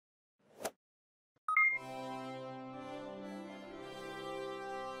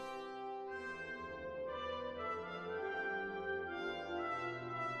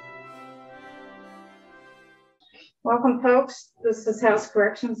Welcome, folks. This is House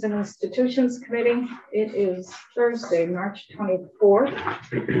Corrections and Institutions Committee. It is Thursday, March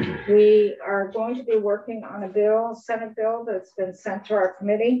 24th. We are going to be working on a bill, Senate bill, that's been sent to our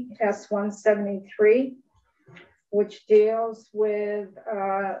committee, S.173, which deals with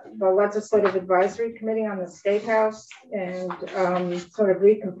the Legislative Advisory Committee on the State House and sort of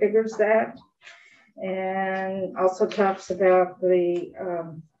reconfigures that, and also talks about the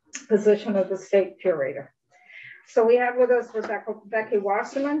position of the state curator. So we have with us Becky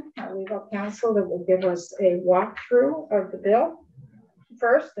Wasserman, our legal counsel, that will give us a walkthrough of the bill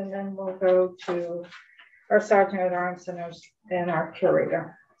first, and then we'll go to our Sergeant at Arms and our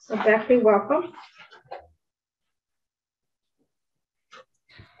curator. So Becky, welcome.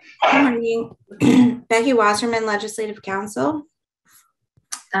 Good morning. Becky Wasserman, Legislative Counsel.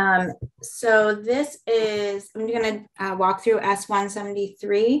 So this is, I'm going to walk through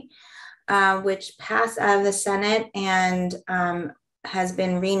S.173. Which passed out of the Senate and has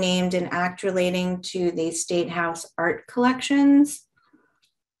been renamed an act relating to the State House art collections.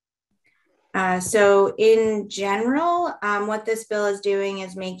 So in general, what this bill is doing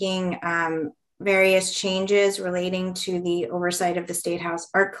is making various changes relating to the oversight of the State House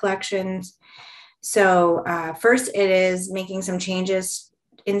art collections. So first, it is making some changes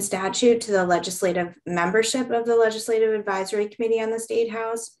in statute to the legislative membership of the Legislative Advisory Committee on the State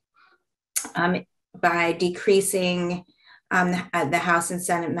House. By decreasing the House and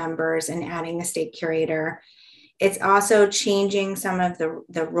Senate members and adding the state curator. It's also changing some of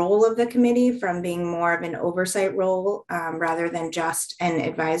the role of the committee from being more of an oversight role rather than just an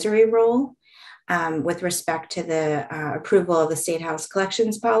advisory role with respect to the approval of the State House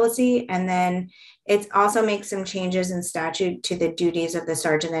collections policy. And then it also makes some changes in statute to the duties of the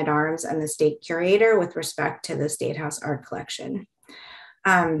Sergeant at Arms and the state curator with respect to the State House art collection.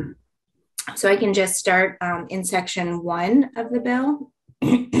 So I can just start in section 1 of the bill,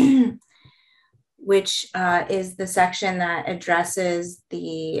 which is the section that addresses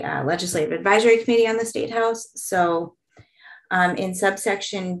the Legislative Advisory Committee on the State House. So in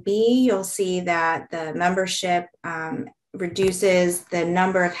subsection B, you'll see that the membership reduces the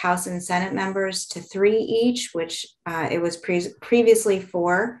number of House and Senate members to 3 each, which it was previously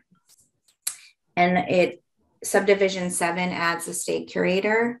 4. And subdivision 7 adds the state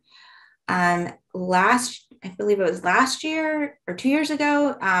curator. I believe it was last year or 2 years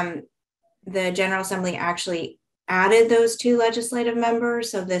ago, the General Assembly actually added those 2 legislative members.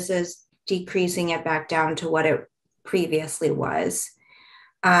 So this is decreasing it back down to what it previously was.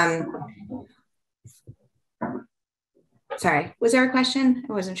 Sorry, was there a question?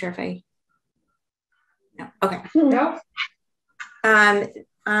 I wasn't sure if no, okay. No.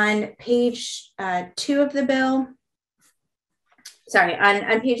 On page 2 of the bill, sorry,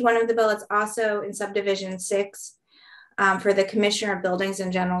 on page 1 of the bill, it's also in subdivision 6 for the Commissioner of Buildings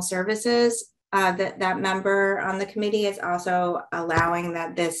and General Services. That member on the committee is also allowing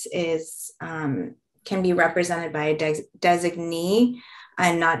that this is can be represented by a designee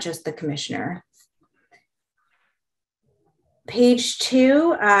and not just the commissioner. Page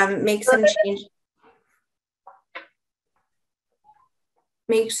 2 makes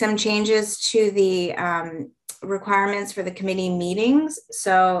some changes to the requirements for the committee meetings.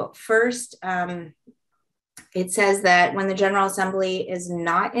 So first, it says that when the General Assembly is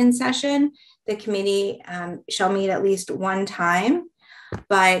not in session, the committee shall meet at least 1 time,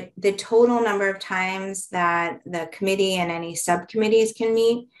 but the total number of times that the committee and any subcommittees can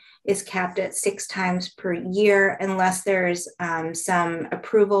meet is capped at 6 times per year, unless there's some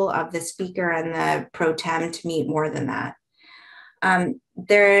approval of the speaker and the pro tem to meet more than that.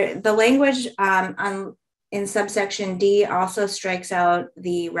 The language in subsection D also strikes out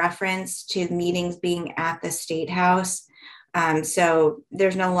the reference to meetings being at the State House. So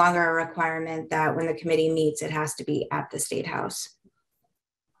there's no longer a requirement that when the committee meets, it has to be at the State House.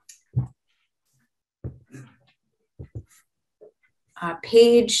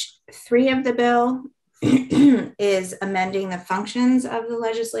 Page 3 of the bill is amending the functions of the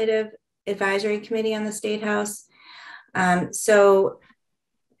Legislative Advisory Committee on the State House. So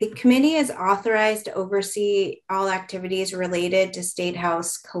the committee is authorized to oversee all activities related to State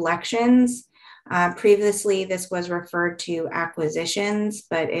House collections. Previously, this was referred to acquisitions,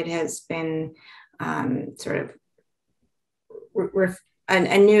 but it has been sort of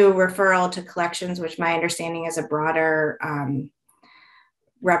a new referral to collections, which my understanding is a broader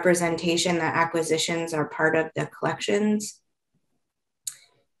representation that acquisitions are part of the collections.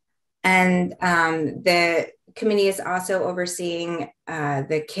 And the committee is also overseeing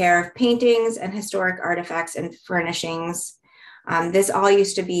the care of paintings and historic artifacts and furnishings. This all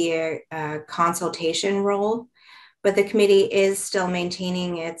used to be a consultation role, but the committee is still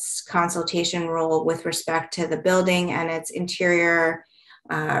maintaining its consultation role with respect to the building and its interior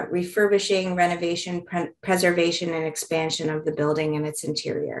refurbishing, renovation, preservation, and expansion of the building and its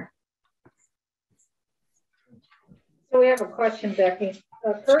interior. So we have a question, Becky.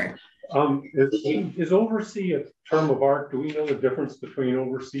 Kurt? Is oversee a term of art? Do we know the difference between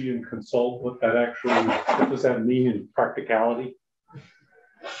oversee and consult? What does that mean in practicality?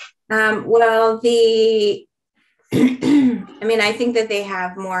 Well, I mean, I think that they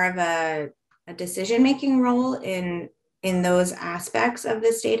have more of a decision-making role in those aspects of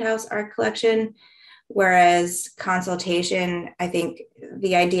the State House art collection, whereas consultation, I think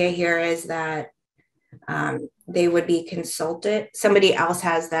the idea here is that they would be consulted. Somebody else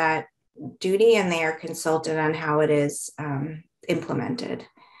has that duty and they are consulted on how it is implemented.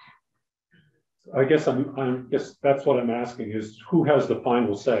 I guess that's what I'm asking is who has the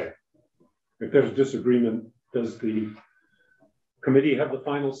final say? If there's a disagreement, does the committee have the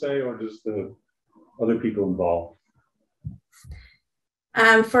final say or does the other people involved?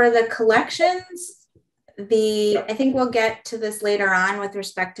 For the collections, I think we'll get to this later on with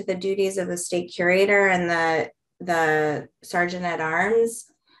respect to the duties of the state curator and the sergeant at arms.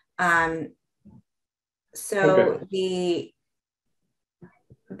 The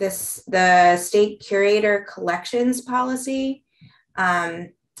state curator collections policy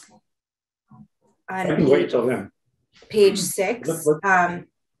on wait till then. Page 6.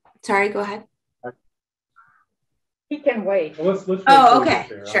 Sorry, go ahead. He can wait. Well, let's okay,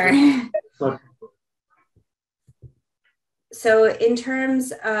 sure. So in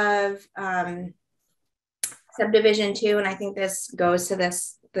terms of subdivision 2, and I think this goes to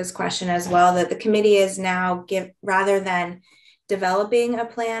this question as well, that the committee is now rather than developing a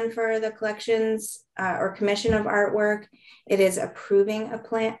plan for the collections or commission of artwork, it is approving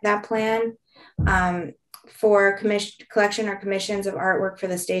that plan for collection or commissions of artwork for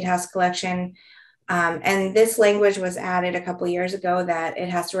the State House collection. And this language was added a couple of years ago that it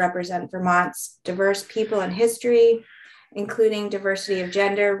has to represent Vermont's diverse people and history, including diversity of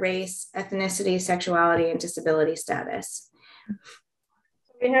gender, race, ethnicity, sexuality, and disability status.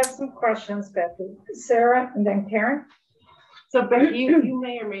 We have some questions, Becky. Sarah and then Karen. So Becky, you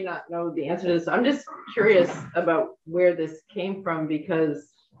may or may not know the answer to this. I'm just curious about where this came from because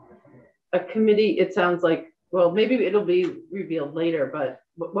a committee, it sounds like, well, maybe it'll be revealed later, but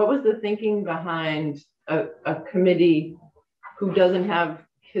what was the thinking behind a committee who doesn't have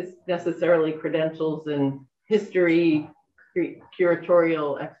necessarily credentials in history,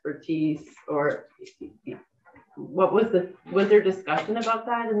 curatorial expertise, or was there discussion about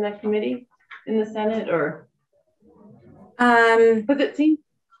that in that committee in the Senate, or? Because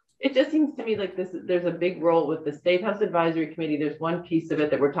it just seems to me like there's a big role with the State House Advisory Committee. There's one piece of it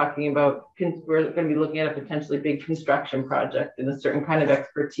that we're talking about. We're going to be looking at a potentially big construction project and a certain kind of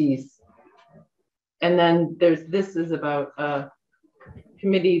expertise. And then this is about a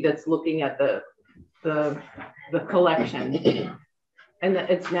committee that's looking at the collection. And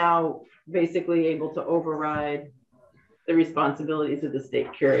that it's now basically able to override the responsibilities of the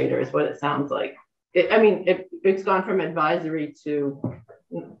state curator is what it sounds like. It's gone from advisory to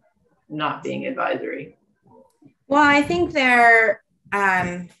not being advisory. Well, I think so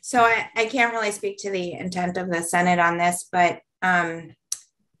I can't really speak to the intent of the Senate on this, but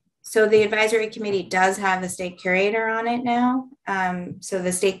so the advisory committee does have the state curator on it now. So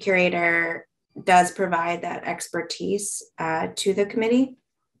the state curator does provide that expertise to the committee.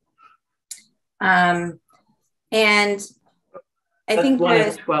 And I think one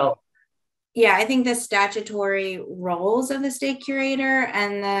of 12. Yeah, I think the statutory roles of the state curator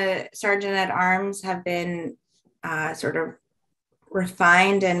and the sergeant at arms have been sort of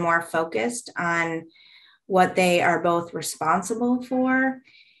refined and more focused on what they are both responsible for.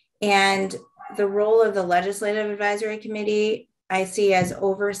 And the role of the legislative advisory committee, I see as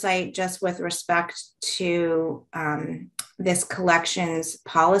oversight just with respect to this collections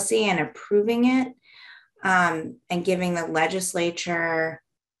policy and approving it and giving the legislature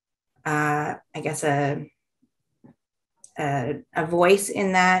I guess a voice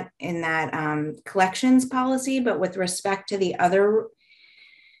in that collections policy, but with respect to the other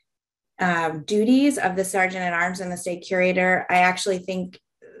duties of the sergeant at arms and the state curator, I actually think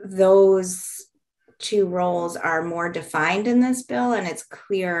those two roles are more defined in this bill, and it's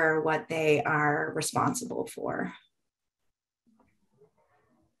clear what they are responsible for.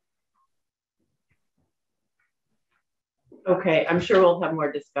 Okay, I'm sure we'll have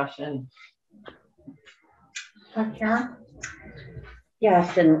more discussion. Karen?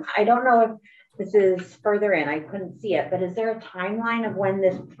 Yes, and I don't know if this is further in, I couldn't see it, but is there a timeline of when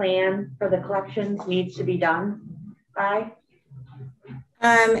this plan for the collections needs to be done? Aye.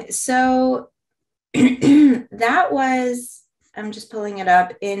 So that was, I'm just pulling it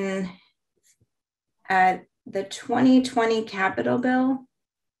up in the 2020 Capitol bill.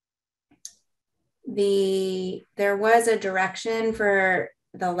 There was a direction for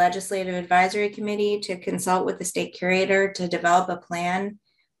the Legislative Advisory Committee to consult with the state curator to develop a plan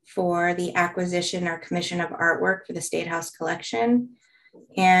for the acquisition or commission of artwork for the State House collection.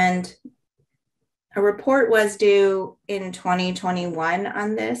 And a report was due in 2021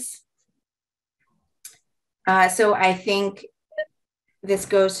 on this. So I think this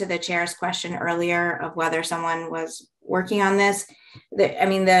goes to the chair's question earlier of whether someone was working on this.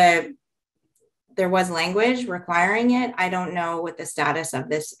 There was language requiring it. I don't know what the status of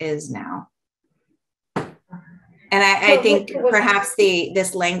this is now. And I think perhaps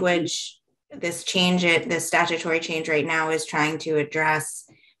this language, this statutory change right now is trying to address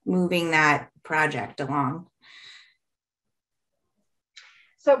moving that project along.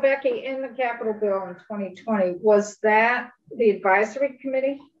 So Becky, in the Capitol bill in 2020, was that the advisory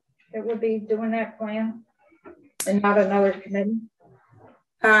committee that would be doing that plan and not another committee?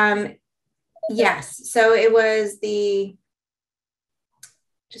 Yes, so it was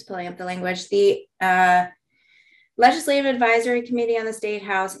just pulling up the language, the Legislative Advisory Committee on the State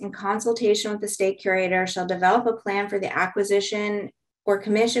House, in consultation with the state curator, shall develop a plan for the acquisition or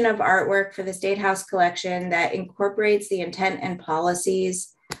commission of artwork for the State House collection that incorporates the intent and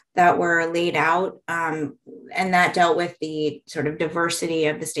policies that were laid out, and that dealt with the sort of diversity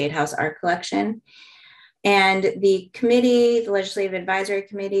of the State House art collection. And the committee, the Legislative Advisory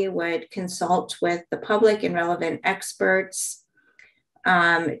Committee, would consult with the public and relevant experts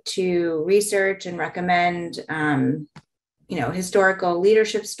to research and recommend, historical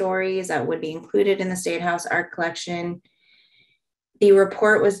leadership stories that would be included in the State House art collection. The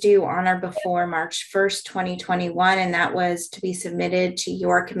report was due on or before March 1st, 2021, and that was to be submitted to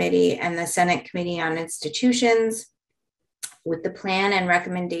your committee and the Senate Committee on Institutions with the plan and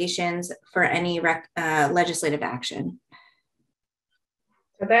recommendations for any legislative action.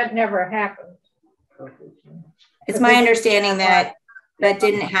 So that never happened. It's my understanding that that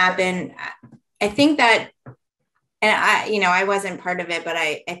didn't happen. I think that, and I wasn't part of it, but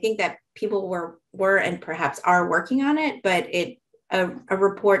I think that people were and perhaps are working on it, but a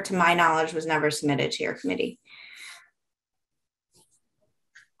report, to my knowledge, was never submitted to your committee.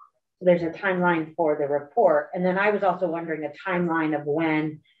 There's a timeline for the report. And then I was also wondering a timeline of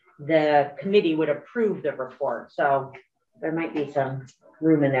when the committee would approve the report. So there might be some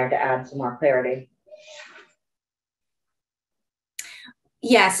room in there to add some more clarity.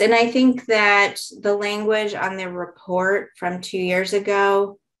 Yes, and I think that the language on the report from 2 years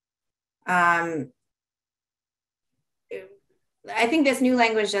ago, I think this new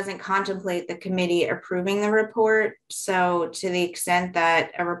language doesn't contemplate the committee approving the report. So to the extent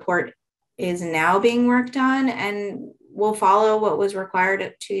that a report is now being worked on and will follow what was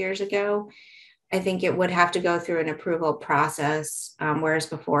required 2 years ago, I think it would have to go through an approval process, whereas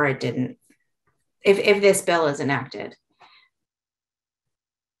before it didn't, if this bill is enacted.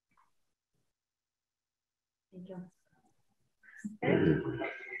 Thank you.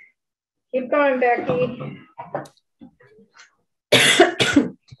 Keep going, Becky.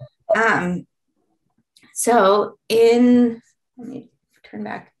 So let me turn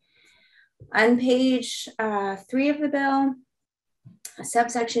back. On page 3 of the bill,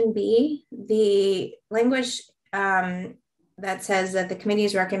 subsection B, the language that says that the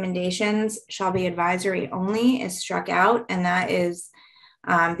committee's recommendations shall be advisory only is struck out, and that is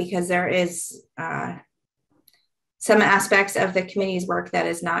because there is some aspects of the committee's work that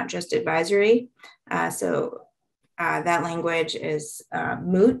is not just advisory. So that language is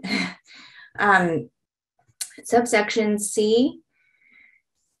moot. Subsection C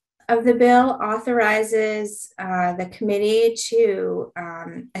of the bill authorizes the committee to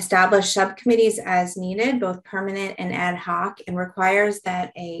establish subcommittees as needed, both permanent and ad hoc, and requires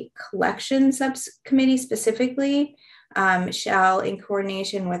that a collection subcommittee specifically shall, in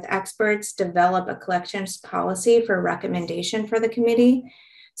coordination with experts, develop a collections policy for recommendation for the committee.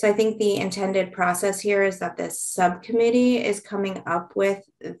 So I think the intended process here is that this subcommittee is coming up with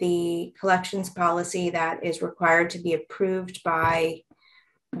the collections policy that is required to be approved by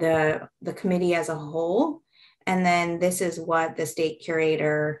the committee as a whole. And then this is what the state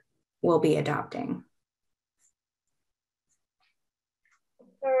curator will be adopting.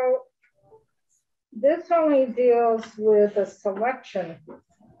 So this only deals with a selection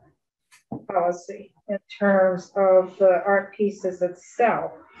policy in terms of the art pieces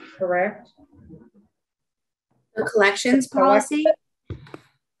itself, correct? The collections policy.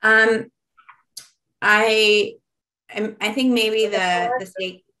 I I think maybe the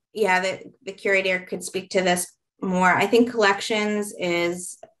state, yeah, the curator could speak to this more. I think collections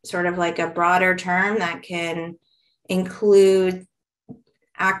is sort of like a broader term that can include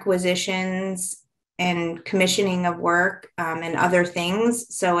acquisitions and commissioning of work and other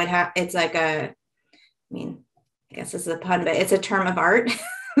things. So it's like I mean, I guess this is a pun, but it's a term of art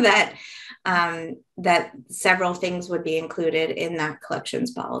that that several things would be included in that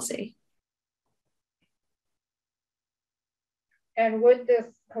collections policy. And would this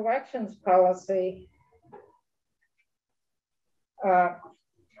collections policy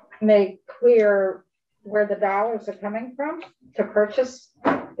make clear where the dollars are coming from to purchase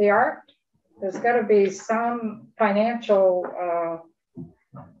the art? There's got to be some financial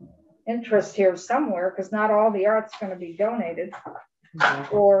interest here somewhere, because not all the art's going to be donated,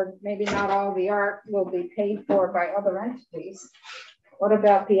 or maybe not all the art will be paid for by other entities. What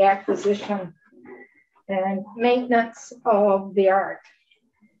about the acquisition and maintenance of the art?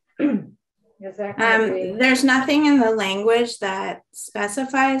 Is that there's nothing in the language that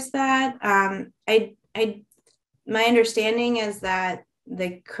specifies that. My understanding is that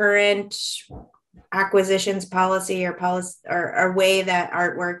the current acquisitions policy or way that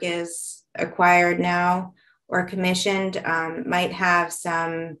artwork is acquired now or commissioned might have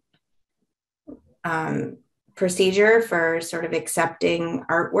some procedure for sort of accepting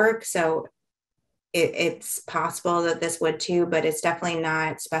artwork. So it's possible that this would too, but it's definitely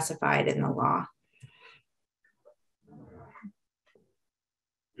not specified in the law.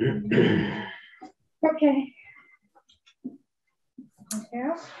 Okay.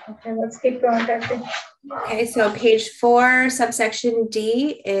 Yeah. Okay, let's keep going, Becky. Okay, so page 4, subsection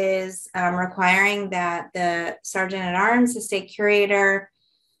D is requiring that the Sergeant at Arms, the state curator,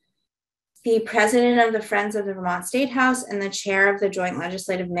 the president of the Friends of the Vermont State House, and the chair of the Joint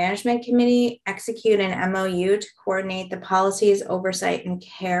Legislative Management Committee execute an MOU to coordinate the policies, oversight, and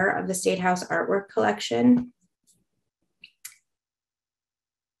care of the State House artwork collection.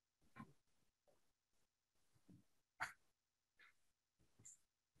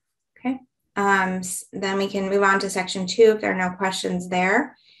 Okay, then we can move on to section 2 if there are no questions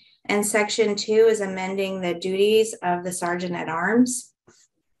there. And section 2 is amending the duties of the Sergeant at Arms.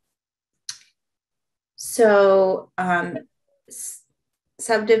 So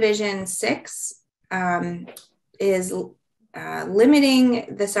subdivision 6 is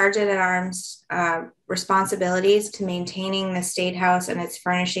limiting the Sergeant at Arms responsibilities to maintaining the State House and its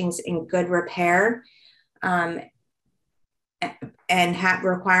furnishings in good repair, and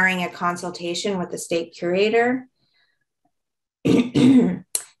requiring a consultation with the state curator. And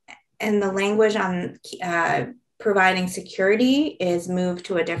the language on providing security is moved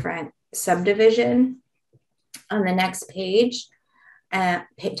to a different subdivision on the next page,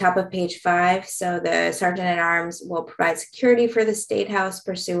 top of page 5. So the Sergeant at Arms will provide security for the State House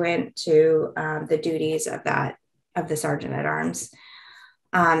pursuant to the duties of the Sergeant at Arms.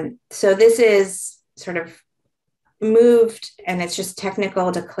 So this is sort of moved, and it's just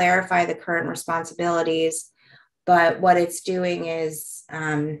technical to clarify the current responsibilities. But what it's doing is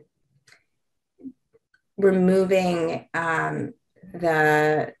removing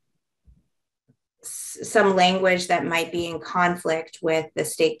some language that might be in conflict with the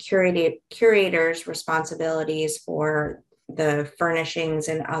state curator's responsibilities for the furnishings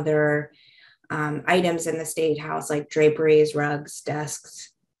and other items in the State House, like draperies, rugs, desks.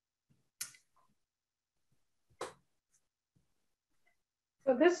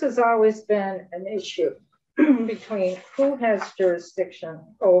 So this has always been an issue between who has jurisdiction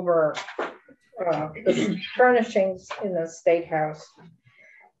over the furnishings in the State House.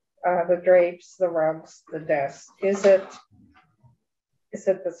 The drapes, the rugs, the desks. Is it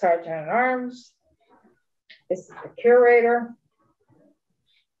the Sergeant at Arms? Is it the curator?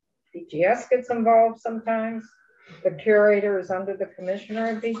 BGS gets involved sometimes. The curator is under the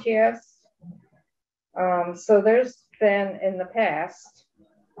commissioner of BGS. So there's been in the past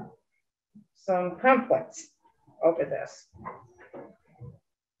some conflicts over this.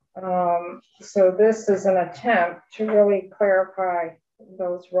 So this is an attempt to really clarify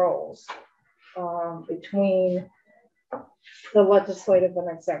those roles between the legislative and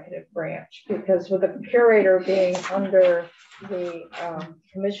executive branch, because with the curator being under the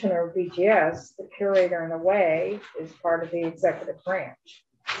commissioner of BGS, the curator in a way is part of the executive branch.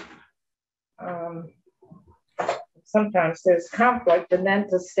 Sometimes there's conflict, and then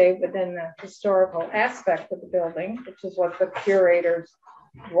to stay within the historical aspect of the building, which is what the curator's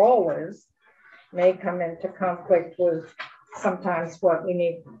role is, may come into conflict with sometimes what we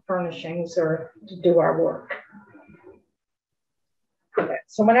need furnishings or to do our work.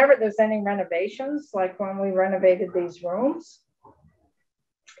 So whenever there's any renovations, like when we renovated these rooms,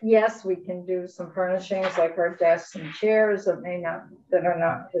 yes, we can do some furnishings like our desks and chairs that are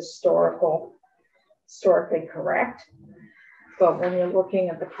not historically correct. But when you're looking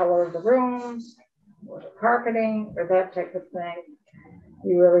at the color of the rooms or the carpeting or that type of thing,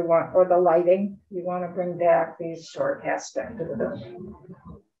 you really want, or the lighting, you want to bring back the historic aspect of the building.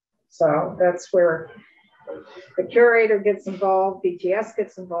 So that's where the curator gets involved, BTS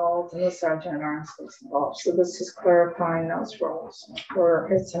gets involved, and the Sergeant at Arms gets involved. So this is clarifying those roles,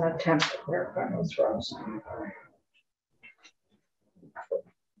 or it's an attempt to clarify those roles.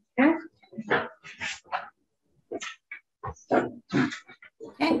 Okay.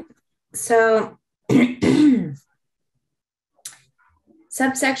 Okay, so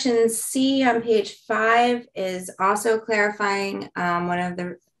subsection C on page 5 is also clarifying one of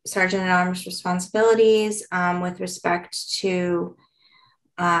the Sergeant at Arms responsibilities with respect to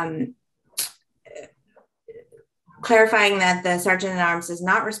clarifying that the Sergeant at Arms is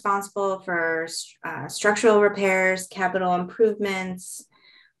not responsible for structural repairs, capital improvements,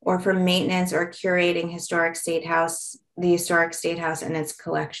 or for maintenance or curating the historic state house and its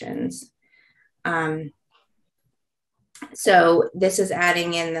collections. So this is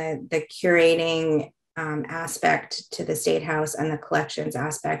adding in the curating aspect to the state house and the collections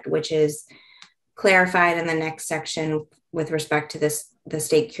aspect, which is clarified in the next section with respect to the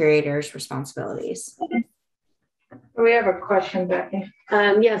state curator's responsibilities. We have a question, Becky.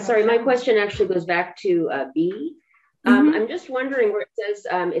 Yeah, sorry, my question actually goes back to B. I'm just wondering where it says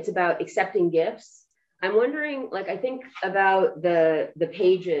it's about accepting gifts. I'm wondering, like, I think about the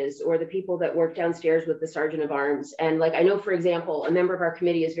pages or the people that work downstairs with the Sergeant of Arms. And like, I know, for example, a member of our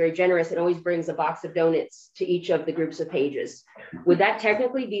committee is very generous and always brings a box of donuts to each of the groups of pages. Would that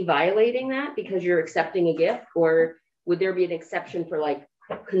technically be violating that because you're accepting a gift? Or would there be an exception for like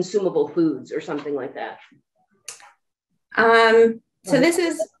consumable foods or something like that? So this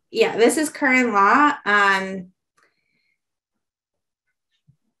is current law.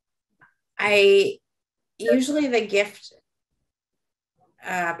 Usually the gift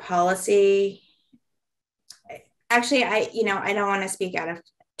policy, actually, I don't want to speak out of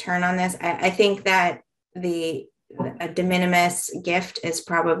turn on this. I think that a de minimis gift is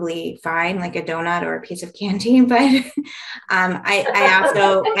probably fine, like a donut or a piece of candy, but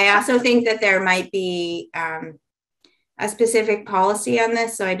I also think that there might be a specific policy on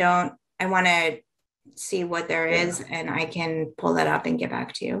this. So I want to see what there is, and I can pull that up and get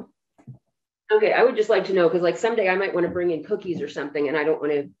back to you. Okay, I would just like to know, because like someday I might want to bring in cookies or something, and I don't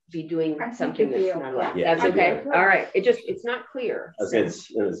want to be doing something that's not allowed. Yeah. That's okay. All right. It's not clear. I was going to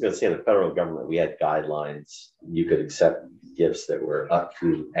say, in the federal government, we had guidelines. You could accept gifts that were up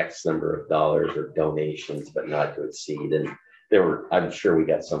to X number of dollars or donations, but not to exceed. And I'm sure we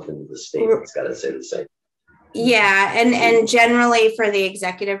got something to the state that's got to say the same. Yeah, and generally for the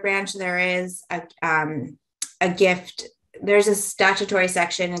executive branch, there is a gift. There's a statutory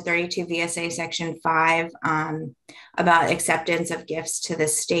section in 32 VSA section 5 about acceptance of gifts to the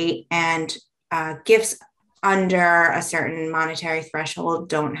state, and gifts under a certain monetary threshold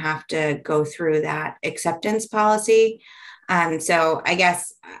don't have to go through that acceptance policy. So I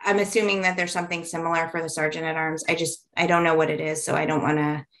guess I'm assuming that there's something similar for the Sergeant at Arms. I don't know what it is, so I don't want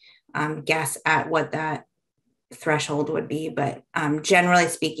to guess at what that threshold would be, but generally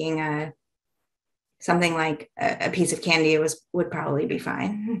speaking, something like a piece of candy would probably be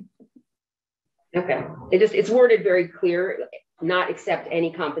fine. Okay, it's worded very clear, not accept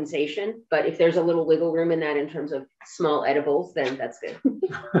any compensation, but if there's a little wiggle room in that in terms of small edibles, then that's good.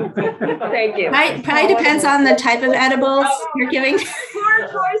 Thank you. Probably depends on the type of edibles you're giving. Poor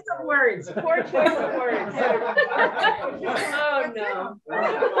choice of words. Poor choice of words. Oh no.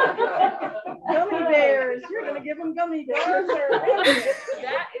 Gummy bears. You're going to give them gummy bears.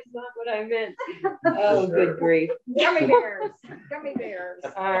 That is not what I meant. Oh, good grief. Gummy bears. Gummy bears.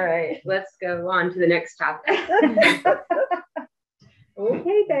 All right, let's go on to the next topic.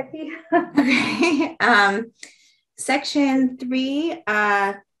 Okay, Becky. Okay. Section 3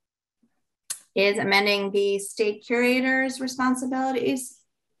 is amending the state curator's responsibilities.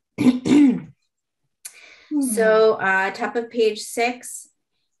 So top of page 6,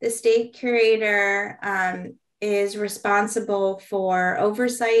 the state curator is responsible for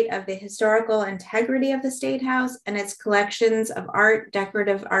oversight of the historical integrity of the State House and its collections of art,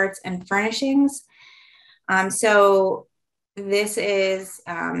 decorative arts, and furnishings. So this is,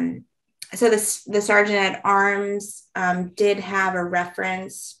 so the Sergeant at Arms did have a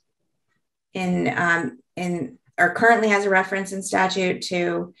reference or currently has a reference in statute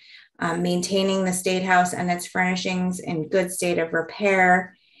to maintaining the State House and its furnishings in good state of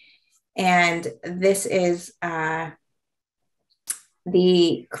repair. And this is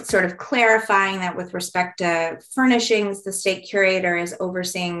the sort of clarifying that with respect to furnishings, the state curator is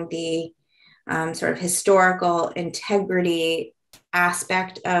overseeing the sort of historical integrity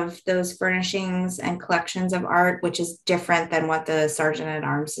aspect of those furnishings and collections of art, which is different than what the Sergeant at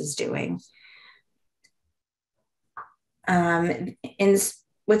Arms is doing.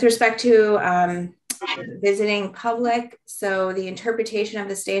 With respect to visiting public, so the interpretation of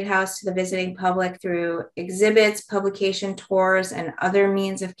the State House to the visiting public through exhibits, publication tours, and other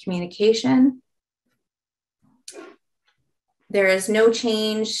means of communication. There is no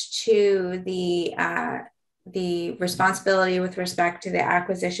change to the responsibility with respect to the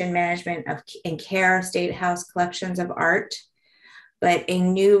acquisition, management of and care of State House collections of art, but a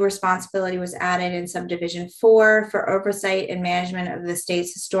new responsibility was added in subdivision 4 for oversight and management of the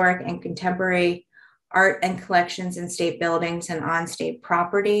state's historic and contemporary art and collections in state buildings and on state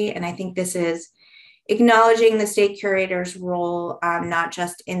property. And I think this is acknowledging the state curator's role, not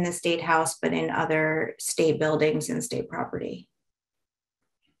just in the State House, but in other state buildings and state property.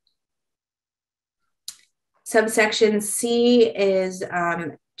 Subsection C is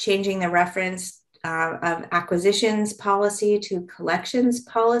changing the reference of acquisitions policy to collections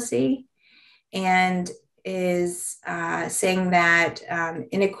policy, and is saying that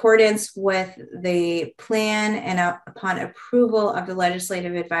in accordance with the plan and upon approval of the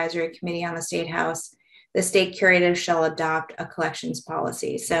Legislative Advisory Committee on the State House, the state curator shall adopt a collections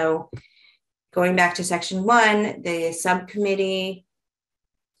policy. So going back to section 1, the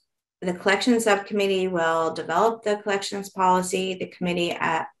collections subcommittee will develop the collections policy. The committee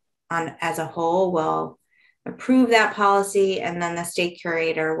as a whole will approve that policy, and then the state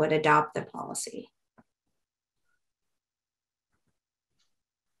curator would adopt the policy.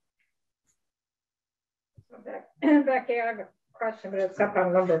 Becky, I have a question, but it's up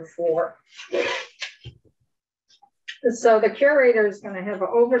on number 4. So the curator is going to have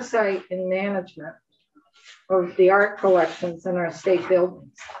oversight and management of the art collections in our state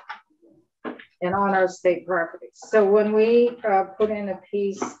buildings and on our state properties. So when we put in a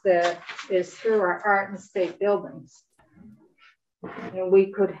piece that is through our art and state buildings, and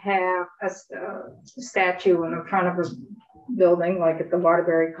we could have a statue in the front of a building, like at the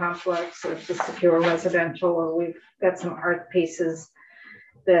Waterbury Complex or the Secure Residential, or we've got some art pieces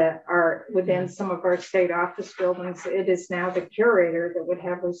that are within some of our state office buildings. It is now the curator that would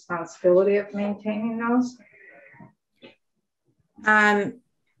have responsibility of maintaining those.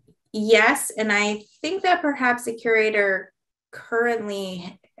 Yes, and I think that perhaps the curator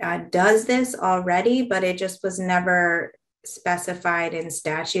currently does this already, but it just was never specified in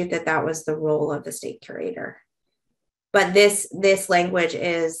statute that that was the role of the state curator. But this language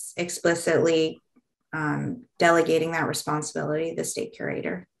is explicitly delegating that responsibility to the state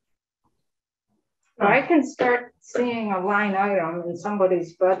curator. I can start seeing a line item in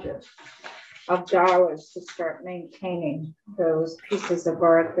somebody's budget of dollars to start maintaining those pieces of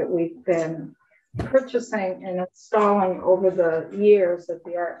art that we've been purchasing and installing over the years that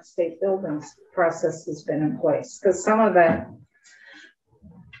the art and state buildings process has been in place. Because some of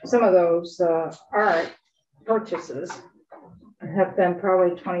those art purchases have been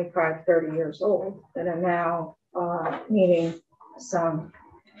probably 25, 30 years old that are now needing some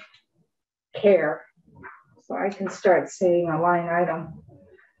care. So I can start seeing a line item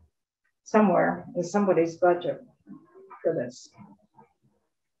somewhere in somebody's budget for this.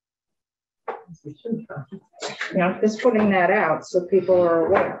 You know, just putting that out so people are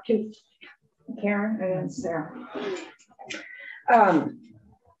aware. Karen and then Sarah.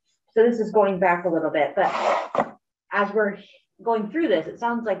 So this is going back a little bit, but as we're going through this, it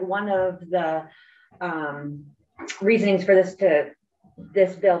sounds like one of the reasonings for this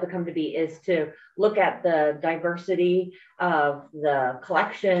bill to come to be is to look at the diversity of the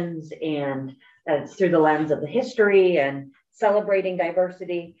collections, and that's through the lens of the history and celebrating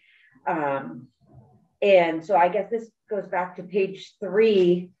diversity. And so I guess this goes back to page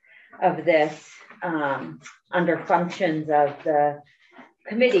 3 of this under functions of the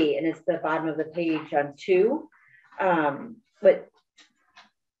committee, and it's the bottom of the page on 2. But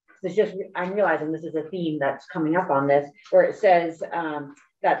it's just, I'm realizing this is a theme that's coming up on this, where it says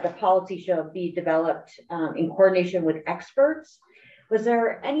that the policy shall be developed in coordination with experts. Was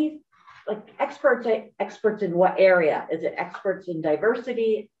there any, like, experts in what area? Is it experts in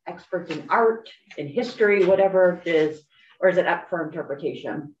diversity, experts in art, in history, whatever it is, or is it up for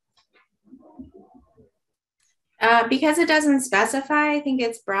interpretation? Because it doesn't specify, I think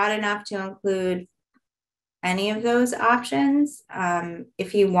it's broad enough to include any of those options.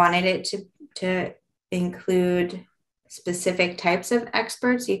 If you wanted it to include specific types of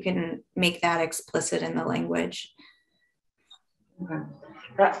experts, you can make that explicit in the language. Okay.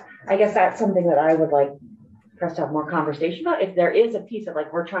 I guess that's something that I would like for us to have more conversation about. If there is a piece of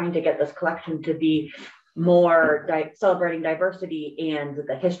like, we're trying to get this collection to be more celebrating diversity and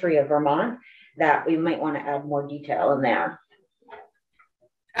the history of Vermont, that we might want to add more detail in there.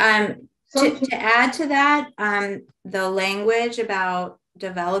 To add to that, the language about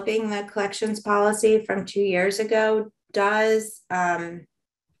developing the collections policy from 2 years ago does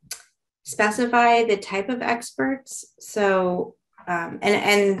specify the type of experts. So,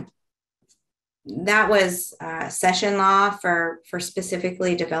 and that was session law for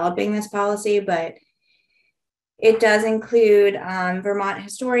specifically developing this policy, but it does include Vermont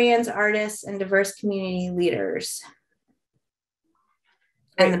historians, artists, and diverse community leaders.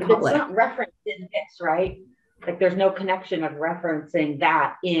 And the public. It's not referenced in this, right? Like there's no connection of referencing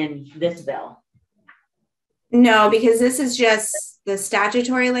that in this bill. No, because this is just the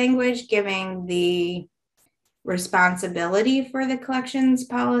statutory language giving the responsibility for the collections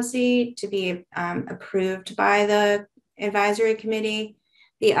policy to be approved by the advisory committee.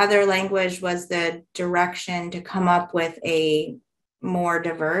 The other language was the direction to come up with a more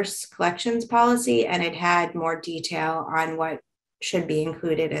diverse collections policy, and it had more detail on what should be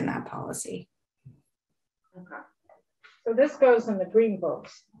included in that policy. Okay. So this goes in the green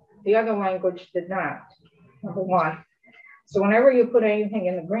books. The other language did not, number one. So whenever you put anything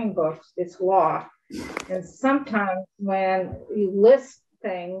in the green books, it's law. And sometimes when you list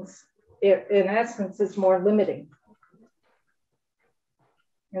things, it, in essence, is more limiting.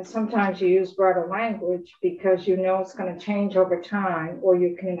 And sometimes you use broader language because you know it's going to change over time, or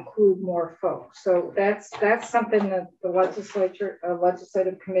you can include more folks. So that's something that the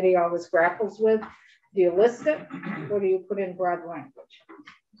legislative committee always grapples with. Do you list it, or do you put in broad language?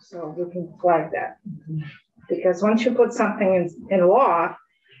 So you can flag that. Because once you put something in law,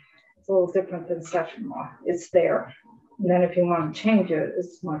 it's a little different than session law. It's there. And then if you want to change it,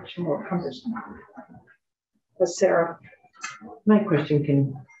 it's much more cumbersome. But Sarah. My question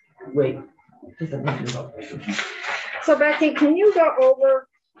can wait. So Becky, can you go over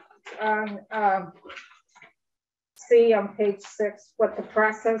see on page 6 what the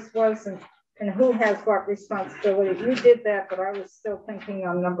process was and who has what responsibility? You did that, but I was still thinking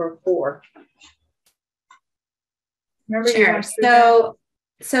on number 4. Remember? Sure.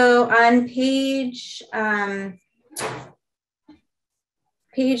 So on page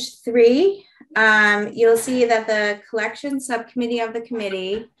 3, you'll see that the collections subcommittee of the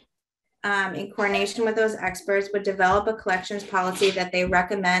committee, in coordination with those experts, would develop a collections policy that they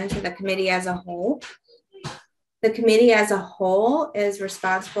recommend to the committee as a whole. The committee as a whole is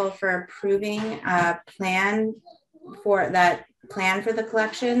responsible for approving a plan for the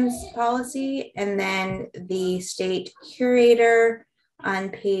collections policy, and then the state curator on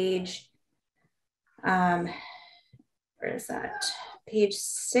page, where is that? Page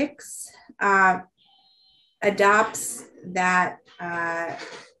 6, adopts that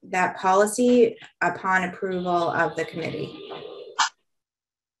policy upon approval of the committee.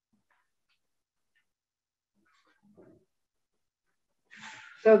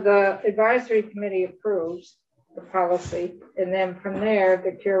 So the advisory committee approves the policy, and then from there,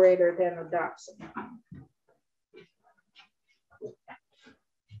 the curator then adopts it.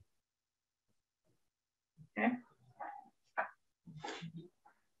 Okay.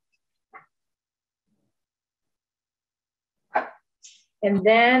 And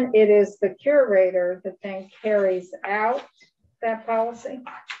then it is the curator that then carries out that policy.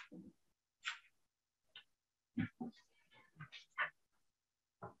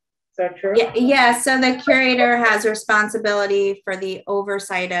 Is that true? Yeah, so the curator has responsibility for the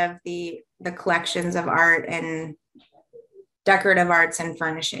oversight of the collections of art and decorative arts and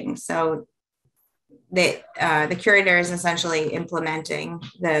furnishing. So the curator is essentially implementing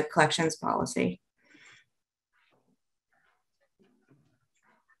the collections policy.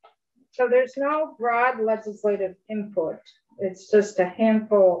 So there's no broad legislative input. It's just a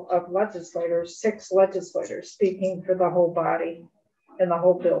handful of legislators, 6 legislators speaking for the whole body and the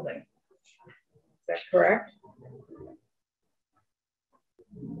whole building. Is that correct?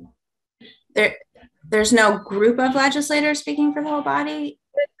 There's no group of legislators speaking for the whole body?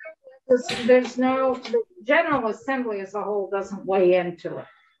 There's no, the General Assembly as a whole doesn't weigh into it,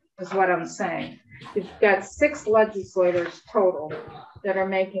 is what I'm saying. You've got 6 legislators total that are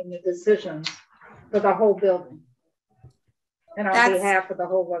making the decisions for the whole building and on behalf of the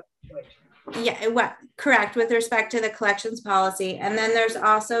whole legislature. Yeah, correct, with respect to the collections policy. And then there's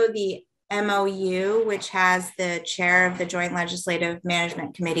also the MOU, which has the chair of the Joint Legislative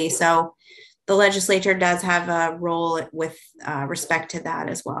Management Committee. So the legislature does have a role with respect to that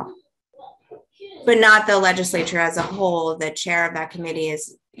as well, but not the legislature as a whole. The chair of that committee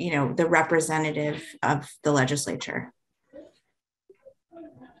is, you know, the representative of the legislature.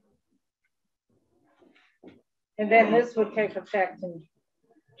 And then this would take effect in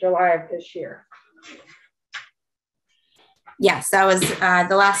July of this year. Yes, that was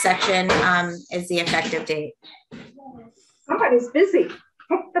the last section is the effective date. Somebody's busy.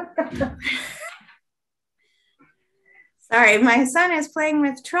 Sorry, my son is playing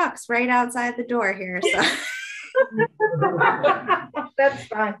with trucks right outside the door here. So That's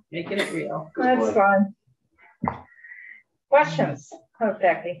fine. Making it real. That's fine. Questions? Oh,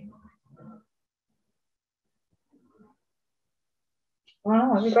 Becky.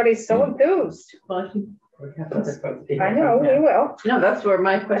 Well, everybody's so enthused. I know, we will. No, that's where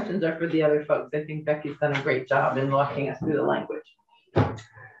my questions are for the other folks. I think Becky's done a great job in walking us through the language.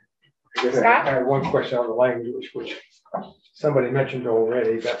 Scott? I have one question on the language, which somebody mentioned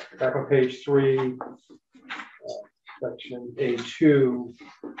already, that back on page 3, section A2,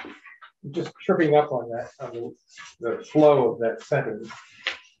 just tripping up on that, on the flow of that sentence.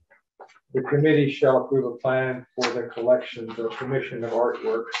 The committee shall approve a plan for the collections or commission of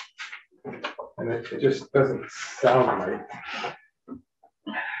artwork. And it just doesn't sound right.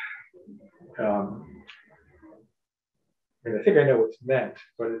 And I think I know what's meant,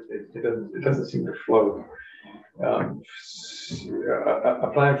 but it doesn't seem to flow. A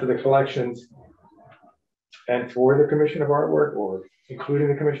plan for the collections and for the commission of artwork, or including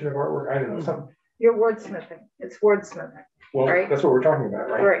the commission of artwork. I don't know, something. You're wordsmithing. It's wordsmithing. Well, right? That's what we're talking about,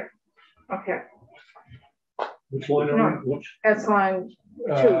 right? Right. Okay. Which line are we? Which? That's line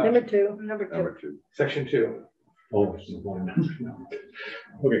 2, number 2, number 2. Number 2, section 2. Oh, it's the line.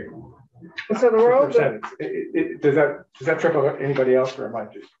 Okay. So the role. Does that trip up anybody else, or am I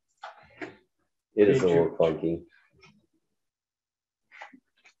just? It is a little funky.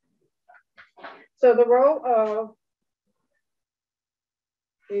 So the role of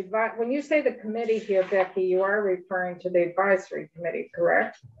when you say the committee here, Becky, you are referring to the advisory committee,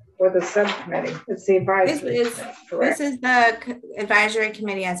 correct? Or the subcommittee? It's the advisory. This is the advisory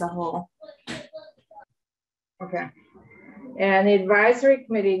committee as a whole. Okay. And the advisory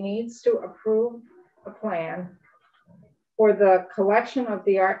committee needs to approve a plan for the collection of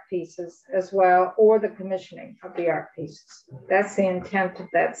the art pieces as well, or the commissioning of the art pieces. That's the intent of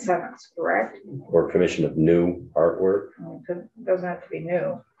that sentence, correct? Or commission of new artwork. It doesn't have to be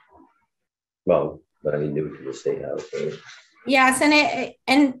new. Well, but I mean new to the State House. Right? Yes,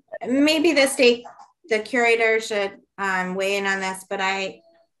 and maybe the curator should weigh in on this, but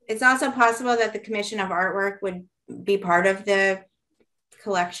it's also possible that the Commission of Artwork would be part of the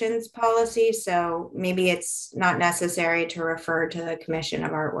collections policy, so maybe it's not necessary to refer to the Commission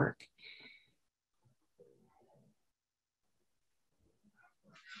of Artwork.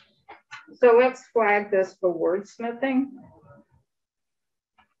 So let's flag this for wordsmithing.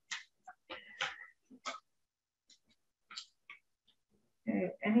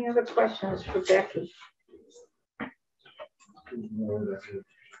 Okay, any other questions for Becky?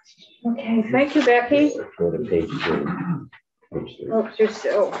 Okay, thank you, Becky. Go to page 3. Oh, you're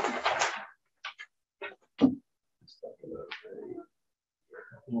still.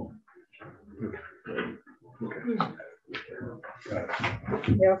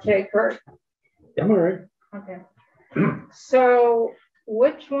 You okay, Kurt? I'm all right. Okay. So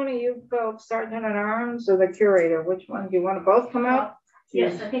which one of you folks, Sergeant at Arms or the curator? Which one? Do you want to both come out?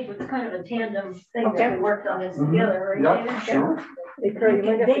 Yes, I think it's kind of a tandem thing that we worked on this together, right? Yeah, sure. Hey, Kurt, you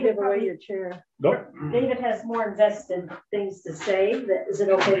might have to give away your chair. Nope. David has more invested things to say. Is it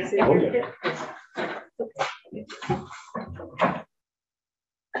okay to say? Oh, yeah.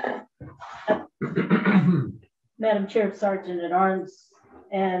 Madam Chair, Sergeant at Arms,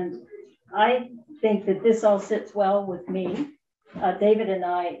 and I think that this all sits well with me. David and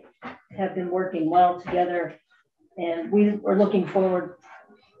I have been working well together, and we were looking forward.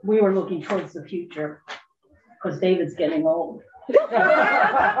 We were looking towards the future because David's getting old. Like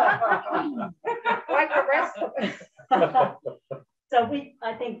the rest of us. So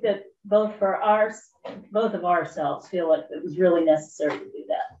I think that both of ourselves feel like it was really necessary to do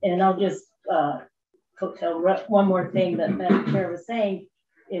that. And I'll just tell one more thing that Madam Chair was saying.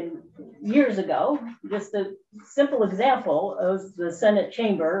 Years ago, just a simple example of the Senate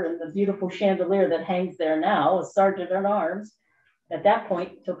chamber and the beautiful chandelier that hangs there now, a Sergeant at Arms, at that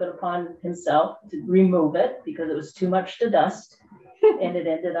point took it upon himself to remove it because it was too much to dust, and it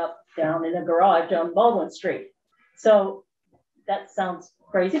ended up down in a garage on Baldwin Street. So that sounds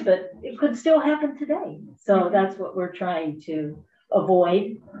crazy, but it could still happen today. So that's what we're trying to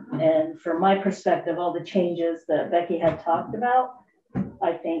avoid. And from my perspective, all the changes that Becky had talked about,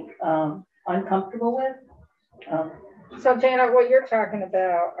 I think I'm comfortable with. So Janet, what you're talking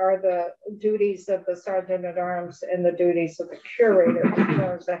about are the duties of the sergeant at arms and the duties of the curator in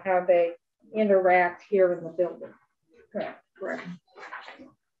terms of how they interact here in the building. Correct. Correct.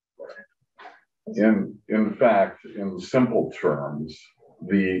 In fact, in simple terms,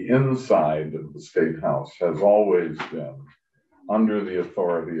 the inside of the State House has always been under the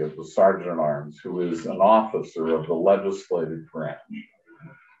authority of the Sergeant at Arms, who is an officer of the legislative branch.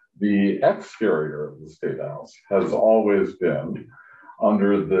 The exterior of the State House has always been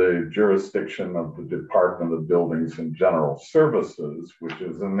under the jurisdiction of the Department of Buildings and General Services, which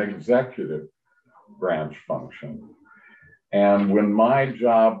is an executive branch function. And when my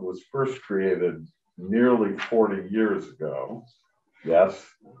job was first created nearly 40 years ago, yes,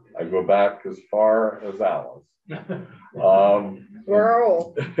 I go back as far as Alice. We're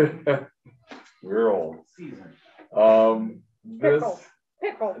old. We're old.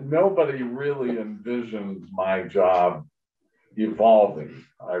 Nobody really envisioned my job evolving,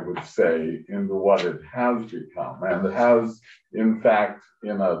 I would say, into what it has become, and has, in fact,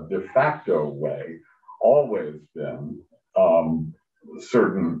 in a de facto way, always been a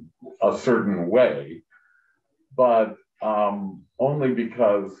certain way, but only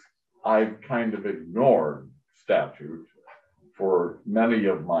because I've kind of ignored statute for many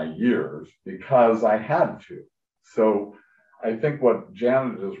of my years because I had to. So I think what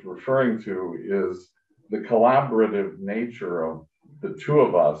Janet is referring to is the collaborative nature of the two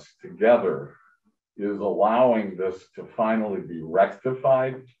of us together is allowing this to finally be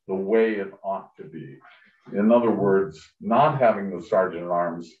rectified the way it ought to be. In other words, not having the Sergeant at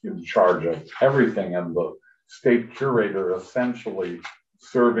Arms in charge of everything and the state curator essentially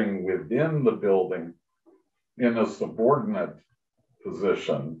serving within the building in a subordinate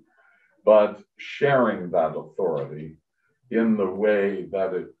position, but sharing that authority in the way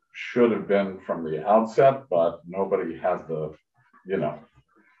that it should have been from the outset, but nobody had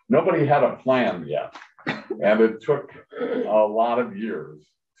nobody had a plan yet. And it took a lot of years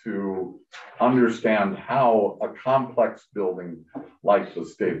to understand how a complex building like the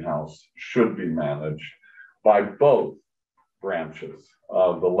State House should be managed by both branches,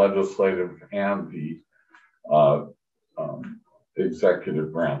 the legislative and the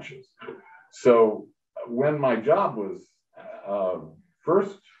executive branches. So when my job was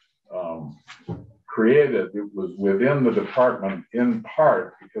first created, it was within the department in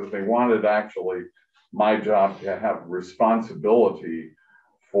part because they wanted actually my job to have responsibility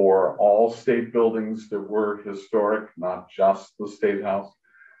for all state buildings that were historic, not just the State House.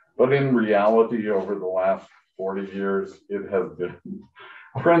 But in reality, over the last 40 years, it has been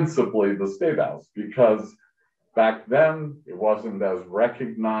principally the State House, because back then it wasn't as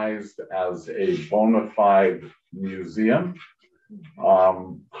recognized as a bona fide museum.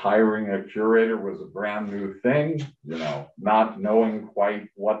 Hiring a curator was a brand new thing, not knowing quite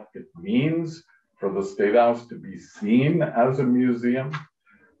what it means for the State House to be seen as a museum.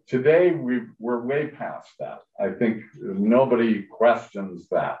 Today, we're way past that. I think nobody questions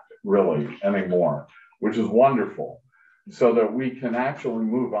that really anymore, which is wonderful, so that we can actually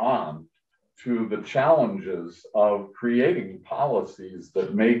move on to the challenges of creating policies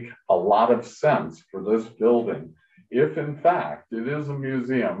that make a lot of sense for this building, if in fact it is a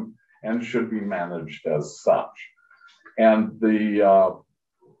museum and should be managed as such. And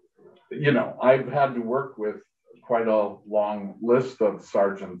I've had to work with quite a long list of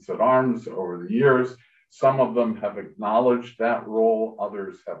sergeants at arms over the years. Some of them have acknowledged that role,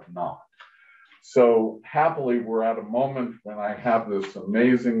 others have not. So happily, we're at a moment when I have this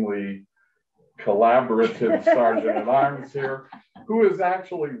amazingly collaborative sergeant at arms here, who is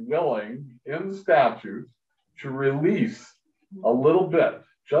actually willing in statute to release a little bit,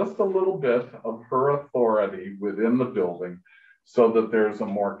 just a little bit of her authority within the building so that there's a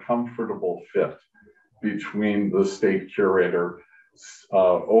more comfortable fit between the state curator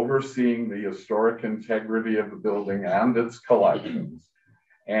overseeing the historic integrity of the building and its collections,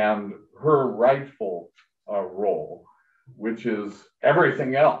 and her rightful role, which is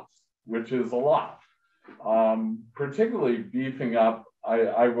everything else, which is a lot. Particularly beefing up,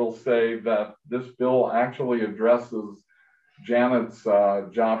 I will say that this bill actually addresses Janet's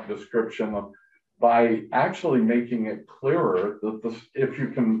job description by actually making it clearer that if you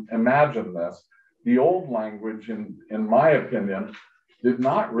can imagine this, the old language, in my opinion, did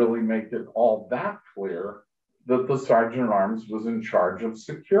not really make it all that clear that the Sergeant at Arms was in charge of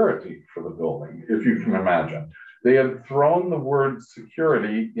security for the building, if you can imagine. They had thrown the word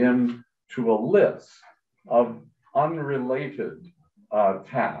security into a list of unrelated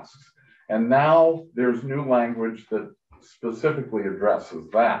tasks. And now there's new language that specifically addresses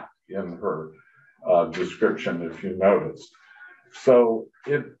that in her description, if you noticed. So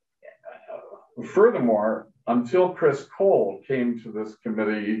furthermore, until Chris Cole came to this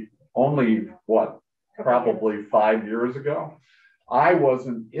committee only, probably 5 years ago, I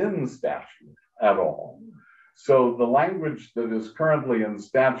wasn't in statute at all. So the language that is currently in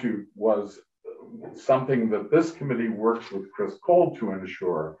statute was something that this committee worked with Chris Cole to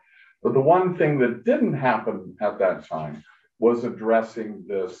ensure. But the one thing that didn't happen at that time was addressing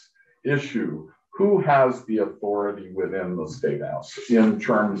this issue. Who has the authority within the State House in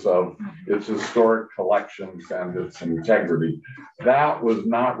terms of its historic collections and its integrity? That was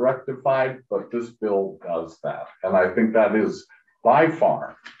not rectified, but this bill does that. And I think that is by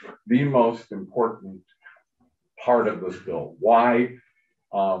far the most important part of this bill. Why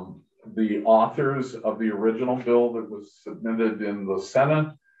the authors of the original bill that was submitted in the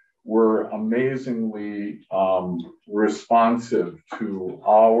Senate were amazingly responsive to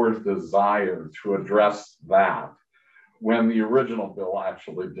our desire to address that when the original bill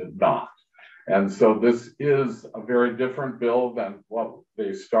actually did not. And so this is a very different bill than what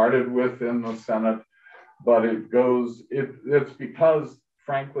they started with in the Senate, but it's because,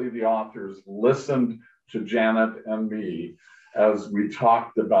 frankly, the authors listened to Janet and me as we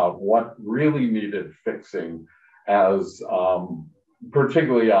talked about what really needed fixing, as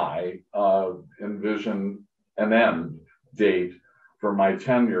particularly I envision an end date for my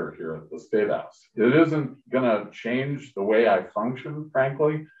tenure here at the State House. It isn't going to change the way I function,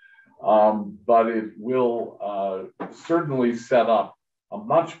 frankly, but it will certainly set up a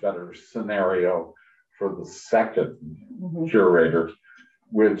much better scenario for the second curator,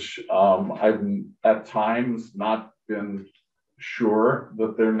 which I've at times not been sure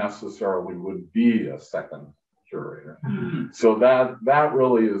that there necessarily would be a second curator. So that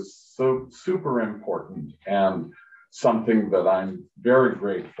really is so super important and something that I'm very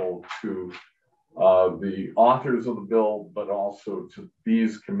grateful to the authors of the bill, but also to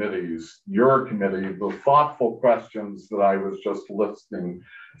these committees, your committee, the thoughtful questions that I was just listening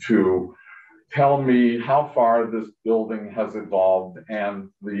to tell me how far this building has evolved and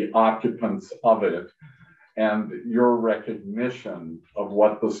the occupants of it, and your recognition of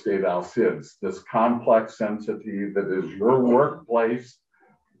what the State House is, this complex entity that is your workplace,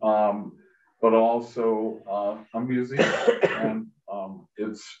 but also a museum. And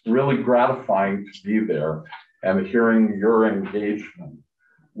it's really gratifying to be there and hearing your engagement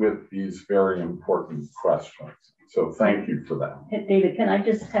with these very important questions. So thank you for that. Hey, David, can I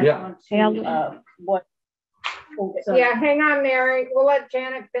just tap on to what? Yeah, hang on, Mary. We'll let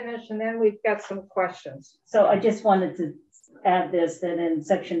Janet finish and then we've got some questions. So I just wanted to add this, that in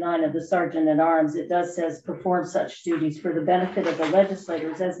section 9 of the Sergeant at Arms, it does says perform such duties for the benefit of the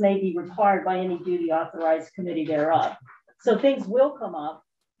legislators as may be required by any duty authorized committee thereof. So things will come up.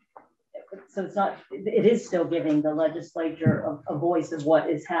 So it is still giving the legislature a voice of what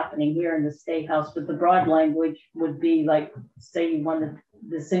is happening here in the State House, but the broad language would be like, say you wanted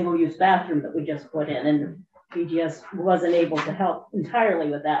the single-use bathroom that we just put in, and BGS wasn't able to help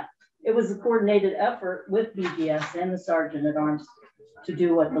entirely with that. It was a coordinated effort with BGS and the Sergeant at Arms to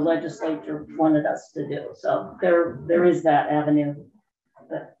do what the legislature wanted us to do. So there is that avenue,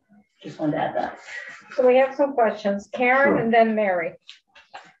 but just wanted to add that. So we have some questions. Karen and then Mary.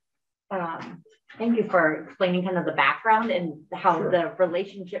 Thank you for explaining kind of the background and how the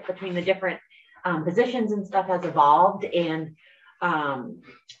relationship between the different positions and stuff has evolved. And I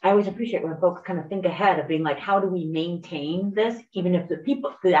always appreciate when folks kind of think ahead of being like, how do we maintain this, even if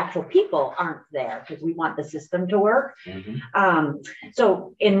the actual people aren't there, because we want the system to work.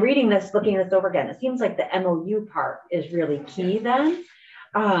 So in reading this, looking at this over again, it seems like the MOU part is really key then,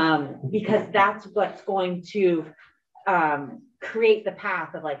 because that's what's going to create the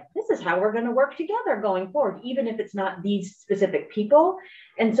path of like, this is how we're going to work together going forward, even if it's not these specific people.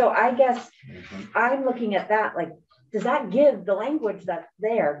 And so I guess I'm looking at that, like, does that give the language that's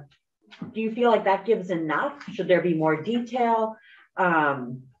there? Do you feel like that gives enough? Should there be more detail?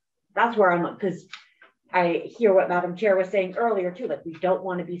 That's where I'm, because I hear what Madam Chair was saying earlier too, like we don't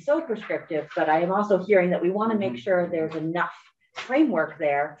want to be so prescriptive, but I am also hearing that we want to make sure there's enough framework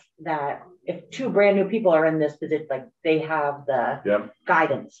there that if two brand new people are in this position, like they have the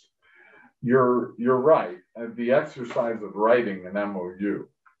guidance. You're right. The exercise of writing an MOU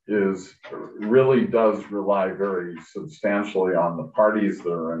really does rely very substantially on the parties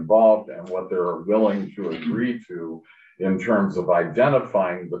that are involved and what they're willing to agree to in terms of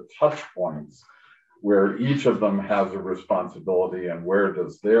identifying the touch points where each of them has a responsibility and where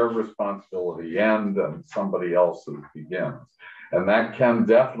does their responsibility end and somebody else's begins. And that can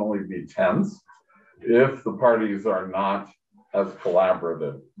definitely be tense if the parties are not as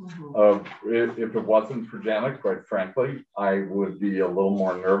collaborative. If it wasn't for Janet, quite frankly, I would be a little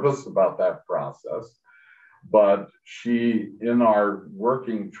more nervous about that process. But she, in our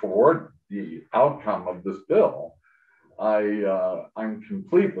working toward the outcome of this bill, I'm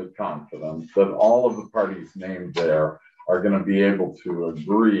completely confident that all of the parties named there are going to be able to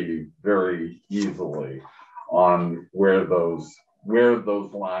agree very easily on where those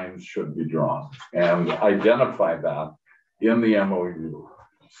lines should be drawn and identify that in the MOU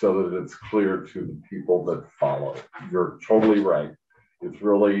so that it's clear to the people that follow. You're totally right. It's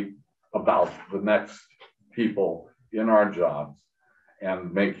really about the next people in our jobs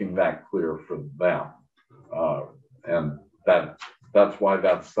and making that clear for them. And that's why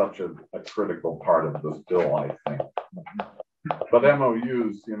that's such a critical part of this bill, I think. But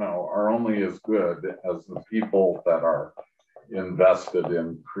MOUs, are only as good as the people that are invested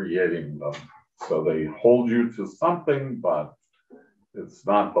in creating them. So they hold you to something, but it's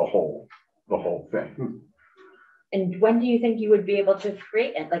not the whole thing. And when do you think you would be able to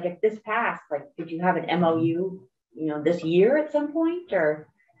create it? Like if this passed, like did you have an MOU, this year at some point, or?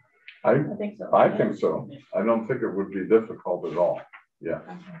 I think so. I think so. I don't think it would be difficult at all. Yeah.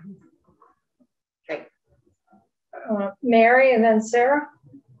 Great. Mary and then Sarah.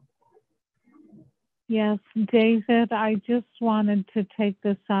 Yes, David, I just wanted to take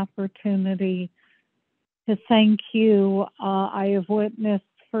this opportunity to thank you. I have witnessed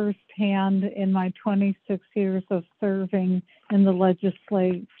firsthand in my 26 years of serving in the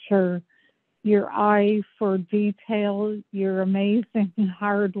legislature your eye for detail, your amazing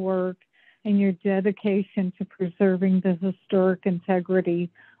hard work, and your dedication to preserving the historic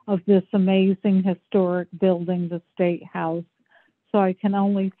integrity of this amazing historic building, the State House. So I can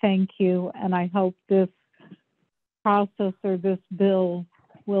only thank you, and I hope this process or this bill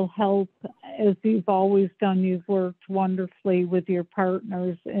will help, as you've always done. You've worked wonderfully with your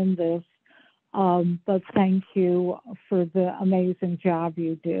partners in this, but thank you for the amazing job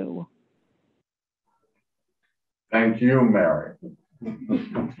you do. Thank you, Mary.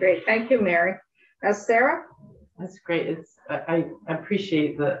 Great, thank you, Mary. Sarah? That's great. I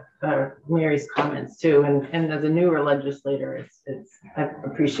appreciate Mary's comments too, and as a newer legislator, I've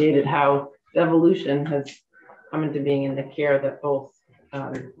appreciated how the evolution has come into being in the care that both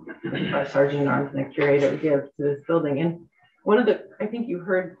Sergeant at Arms and the curator give to this building. And one of I think you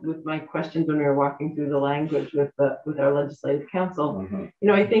heard with my questions when we were walking through the language with our legislative council.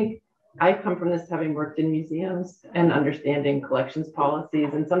 I think I come from this having worked in museums and understanding collections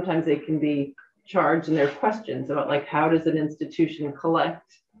policies, and sometimes they can be charged and there are questions about like, how does an institution collect?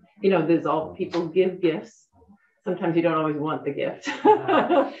 There's all people give gifts. Sometimes you don't always want the gift.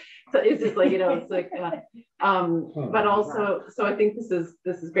 So it's just like, it's like, but also, so I think this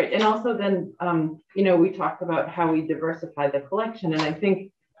is great. And also then, we talked about how we diversify the collection, and I think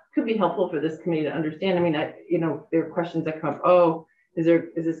it could be helpful for this committee to understand. I mean, there are questions that come up, is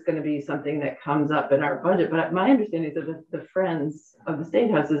this going to be something that comes up in our budget? But my understanding is that the Friends of the State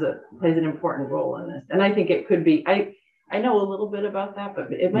House plays an important role in this. And I think it could be, I know a little bit about that,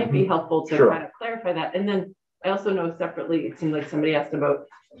 but it might be helpful to kind of clarify that. And then I also know separately, it seemed like somebody asked about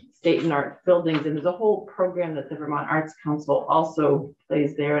state and art buildings, and there's a whole program that the Vermont Arts Council also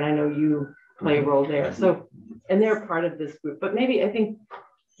plays there. And I know you play a role there. So, and they're part of this group, but maybe I think,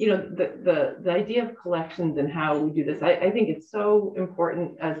 the idea of collections and how we do this, I think it's so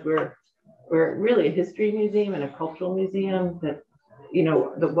important, as we're really a history museum and a cultural museum, that,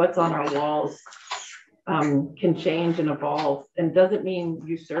 what's on our walls can change and evolve, and doesn't mean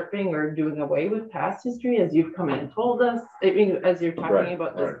usurping or doing away with past history, as you've come in and told us, as you're talking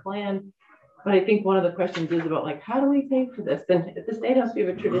about this plan. But I think one of the questions is about like, how do we pay for this? And at the State House, we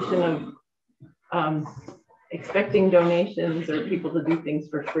have a tradition of expecting donations or people to do things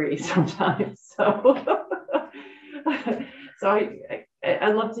for free sometimes. So,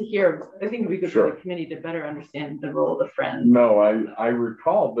 I'd love to hear. I think we could for the committee to better understand the role of the Friends. No, I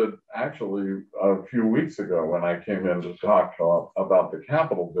recall that actually a few weeks ago when I came in to talk about the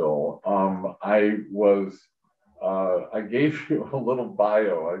Capitol bill, I gave you a little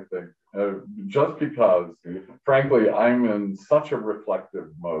bio, I think, just because, frankly, I'm in such a reflective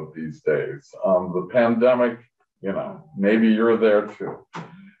mode these days. The pandemic, maybe you're there too.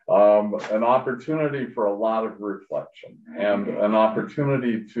 An opportunity for a lot of reflection, and an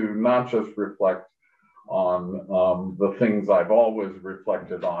opportunity to not just reflect on the things I've always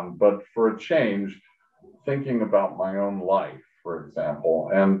reflected on, but for a change, thinking about my own life for example.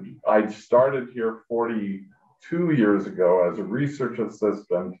 And I started here 42 years ago as a research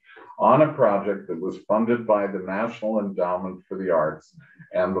assistant on a project that was funded by the National Endowment for the Arts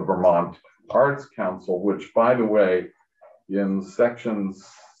and the Vermont Arts Council, which, by the way, in section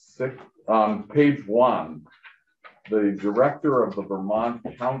 6 on page 1, the director of the Vermont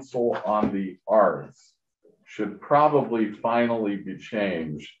Council on the Arts should probably finally be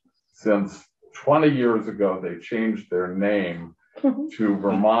changed, since 20 years ago they changed their name to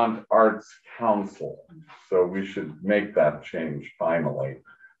Vermont Arts Council. So we should make that change finally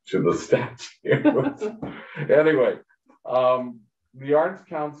to the statute. Anyway, the Arts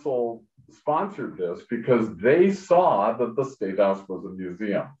Council sponsored this because they saw that the State House was a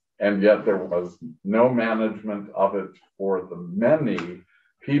museum, and yet there was no management of it for the many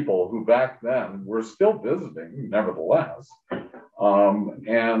people who back then were still visiting, nevertheless.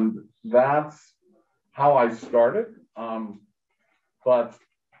 And that's how I started. But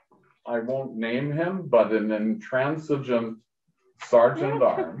I won't name him, but an intransigent sergeant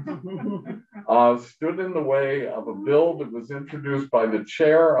arms stood in the way of a bill that was introduced by the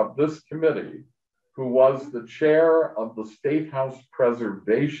chair of this committee, who was the chair of the State House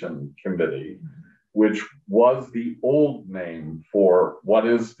Preservation Committee, which was the old name for what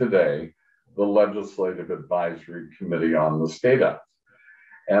is today the Legislative Advisory Committee on the State House.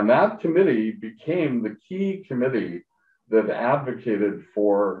 And that committee became the key committee that advocated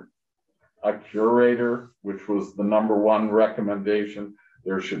for a curator, which was the #1 recommendation.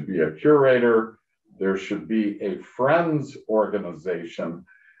 There should be a curator. There should be a friends organization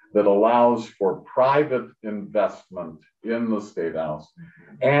that allows for private investment in the State House,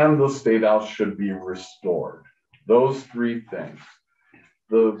 and the State House should be restored. Those 3 things.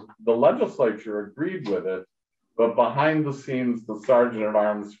 The legislature agreed with it, but behind the scenes, the Sergeant at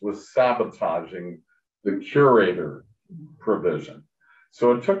Arms was sabotaging the curator provision.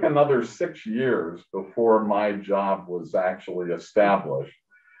 So it took another 6 years before my job was actually established.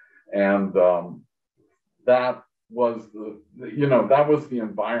 And that was that was the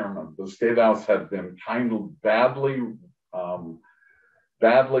environment. The State House had been kind of badly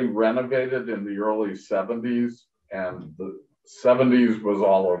renovated in the early 70s, and the 70s was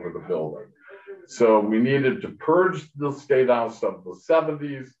all over the building. So we needed to purge the State House of the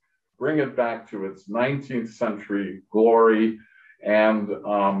 70s, bring it back to its 19th century glory. And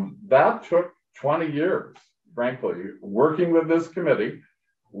that took 20 years, frankly, working with this committee.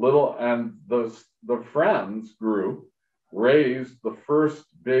 And the Friends group raised the first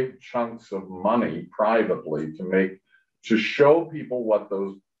big chunks of money privately to show people what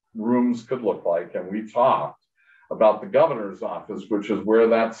those rooms could look like. And we talked about the governor's office, which is where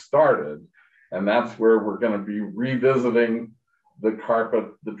that started. And that's where we're going to be revisiting the carpet,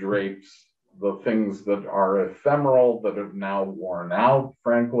 the drapes, the things that are ephemeral, that have now worn out,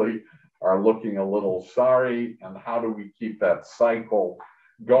 frankly, are looking a little sorry. And how do we keep that cycle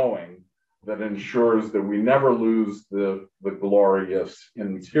going that ensures that we never lose the glorious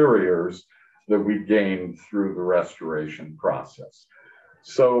interiors that we gained through the restoration process?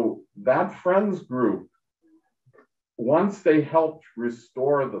 So that Friends group, once they helped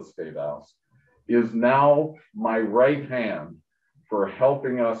restore the State House, is now my right hand for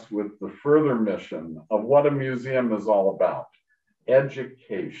helping us with the further mission of what a museum is all about: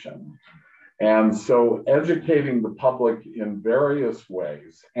 education. And so educating the public in various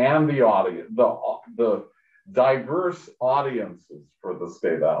ways, and the audience, the diverse audiences for the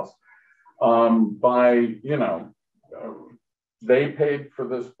State House, they paid for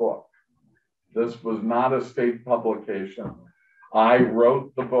this book. This was not a state publication. I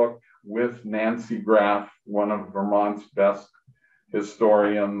wrote the book with Nancy Graff, one of Vermont's best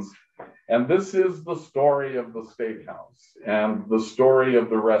historians. And this is the story of the State House and the story of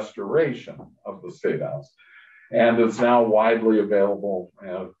the restoration of the State House. And it's now widely available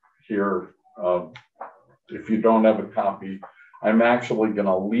here. If you don't have a copy, I'm actually going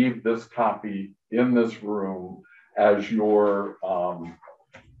to leave this copy in this room as your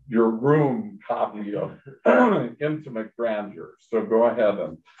room copy of Intimate Grandeur. So go ahead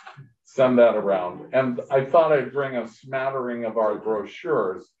and send that around. And I thought I'd bring a smattering of our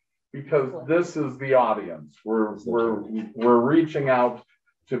brochures, because this is the audience. We're reaching out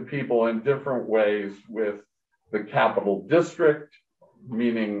to people in different ways with the Capital District,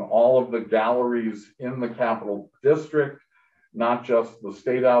 meaning all of the galleries in the Capital District, not just the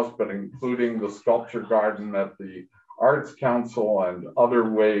State House, but including the Sculpture Garden at the Arts Council and other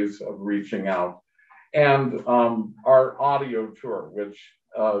ways of reaching out. And our audio tour, which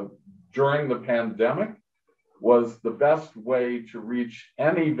during the pandemic was the best way to reach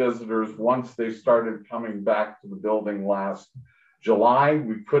any visitors once they started coming back to the building last July.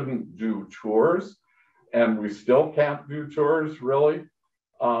 We couldn't do tours, and we still can't do tours really.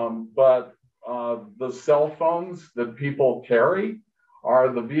 But the cell phones that people carry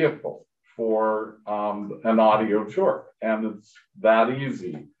are the vehicle for an audio tour, and it's that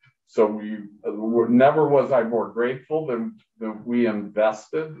easy. So never was I more grateful than we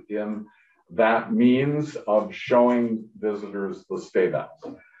invested in that means of showing visitors the State House.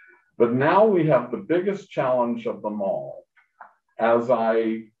 But now we have the biggest challenge of them all. As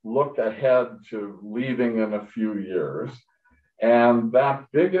I look ahead to leaving in a few years, and that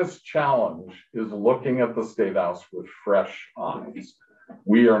biggest challenge is looking at the State House with fresh eyes.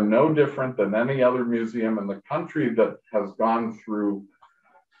 We are no different than any other museum in the country that has gone through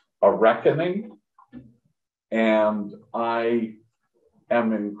a reckoning, and I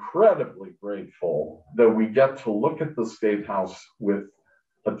am incredibly grateful that we get to look at the State House with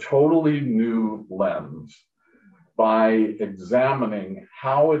a totally new lens by examining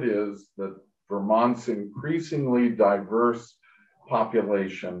how it is that Vermont's increasingly diverse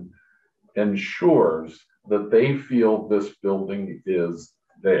population ensures that they feel this building is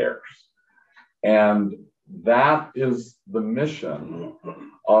theirs. And that is the mission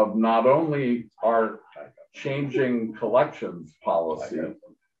of not only our changing collections policy,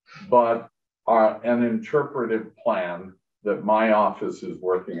 but an interpretive plan that my office is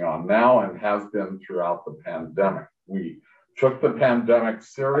working on now and has been throughout the pandemic. We took the pandemic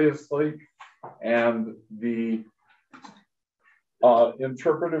seriously, and the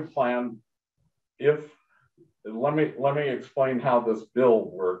interpretive plan, let me explain how this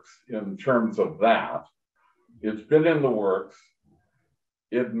bill works in terms of that. It's been in the works.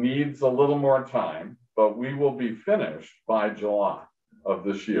 It needs a little more time, but we will be finished by July of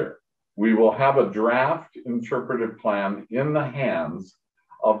this year. We will have a draft interpretive plan in the hands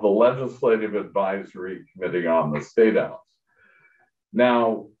of the Legislative Advisory Committee on the State House.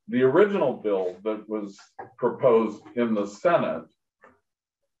 Now, the original bill that was proposed in the Senate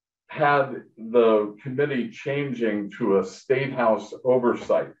had the committee changing to a State House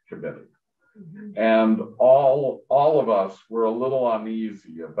Oversight Committee. And all of us were a little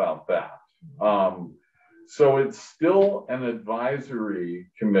uneasy about that. So it's still an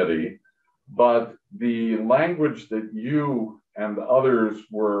advisory committee, but the language that you and others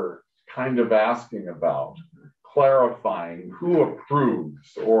were kind of asking about, clarifying who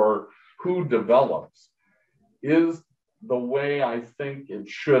approves or who develops, is the way I think it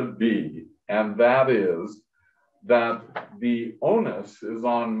should be. And that is that the onus is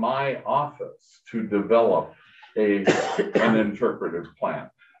on my office to develop an interpretive plan,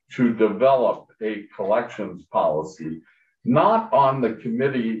 to develop a collections policy, not on the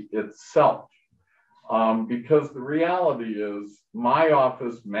committee itself. Because the reality is my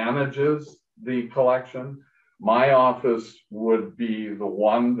office manages the collection. My office would be the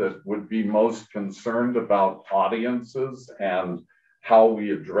one that would be most concerned about audiences and how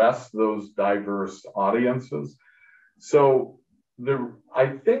we address those diverse audiences. So I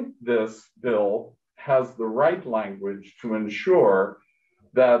think this bill has the right language to ensure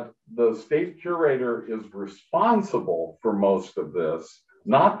that the state curator is responsible for most of this,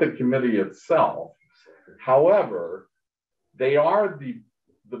 not the committee itself. However, they are the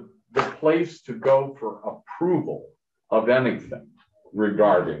place to go for approval of anything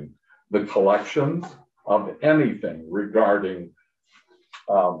regarding the collections, of anything regarding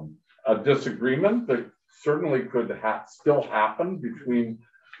a disagreement that certainly could still happen between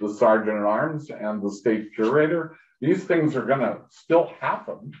the Sergeant at Arms and the state curator. These things are going to still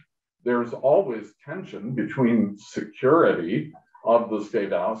happen. There's always tension between security of the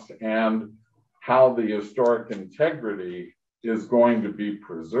State House and how the historic integrity is going to be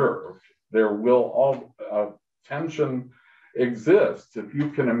preserved. There will tension exist, if you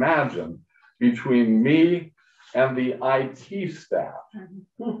can imagine, between me and the IT staff.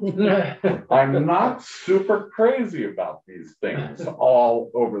 I'm not super crazy about these things all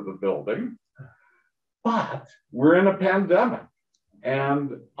over the building, but we're in a pandemic,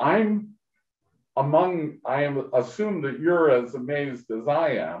 and I assume that you're as amazed as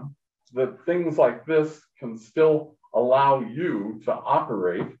I am that things like this can still allow you to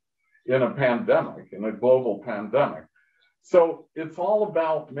operate in a pandemic, in a global pandemic. So it's all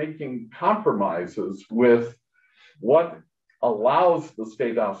about making compromises with what allows the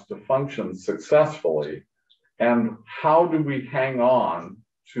State House to function successfully, and how do we hang on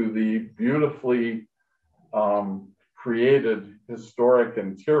to the beautifully created historic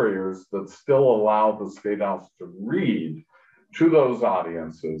interiors that still allow the State House to read to those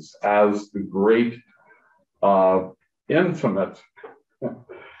audiences as the great intimate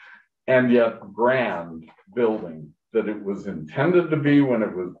and yet grand building that it was intended to be when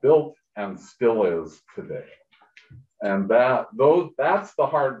it was built and still is today. And that's the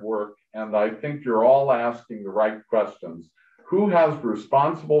hard work. And I think you're all asking the right questions. Who has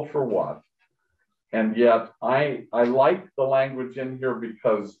responsible for what? And yet I like the language in here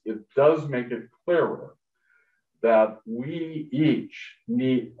because it does make it clearer that we each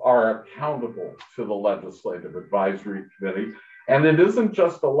are accountable to the Legislative Advisory Committee. And it isn't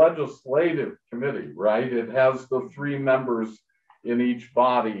just a legislative committee, right? It has the 3 members in each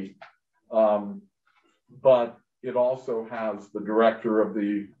body, but it also has the director of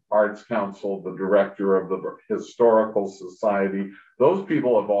the Arts Council, the director of the Historical Society. Those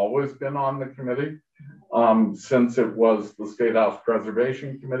people have always been on the committee since it was the State House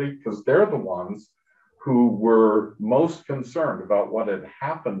Preservation Committee, because they're the ones who were most concerned about what had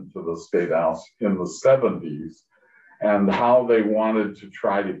happened to the State House in the 70s and how they wanted to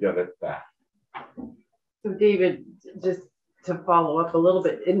try to get it back. So David, just to follow up a little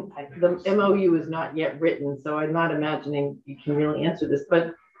bit, the MOU is not yet written, so I'm not imagining you can really answer this,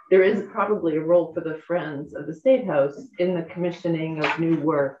 but there is probably a role for the Friends of the State House in the commissioning of new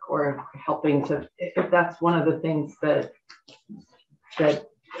work or helping to, if that's one of the things that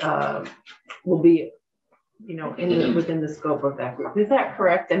will be, you know, within the scope of that group. Is that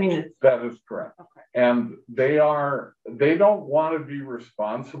correct? I mean, that is correct. Okay. And they don't want to be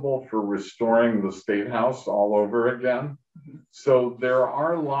responsible for restoring the State House all over again. So there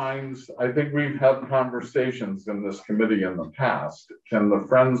are lines. I think we've had conversations in this committee in the past. Can the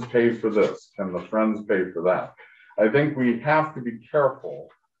Friends pay for this? Can the Friends pay for that? I think we have to be careful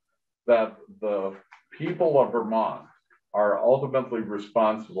that the people of Vermont are ultimately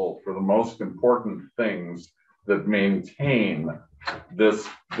responsible for the most important things that maintain this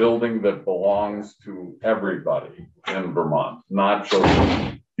building that belongs to everybody in Vermont, not just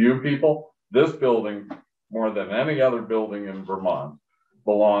a few people. This building, more than any other building in Vermont,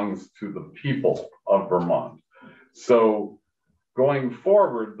 belongs to the people of Vermont. So going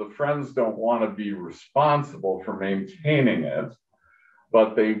forward, the Friends don't want to be responsible for maintaining it,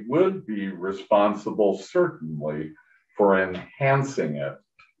 but they would be responsible certainly for enhancing it,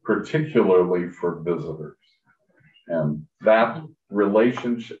 particularly for visitors. And that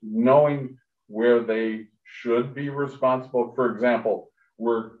relationship, knowing where they should be responsible. For example,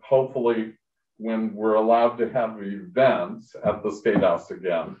 we're hopefully, when we're allowed to have events at the State House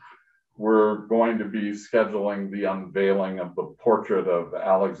again, we're going to be scheduling the unveiling of the portrait of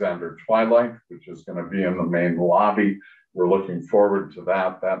Alexander Twilight, which is going to be in the main lobby. We're looking forward to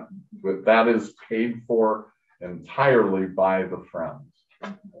that. That is paid for entirely by the Friends.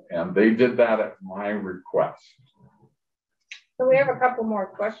 And they did that at my request. So we have a couple more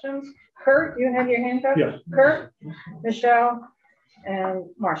questions. Kurt, you have your hand up? Yes. Kurt, Michelle, and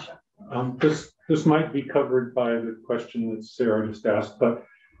Marcia. This might be covered by the question that Sarah just asked, but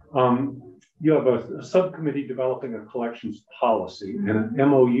you have a subcommittee developing a collections policy and an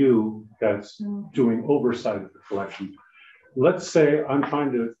MOU that's doing oversight of the collection. Let's say I'm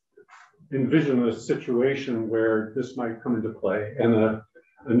trying to envision a situation where this might come into play, and a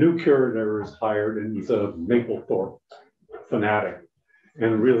new curator is hired, and he's a Maplethorpe fanatic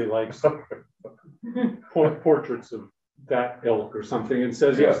and really likes portraits of that ilk or something, and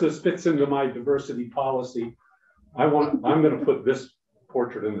says, yes, this fits into my diversity policy. I'm going to put this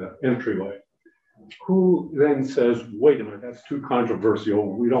portrait in the entryway. Who then says, wait a minute, that's too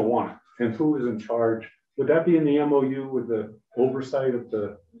controversial, we don't want it? And who is in charge? Would that be in the MOU with the oversight of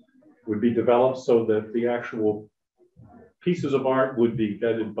would be developed so that the actual pieces of art would be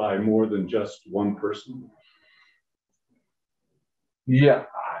vetted by more than just one person? Yeah,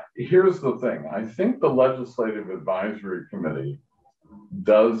 here's the thing. I think the Legislative Advisory Committee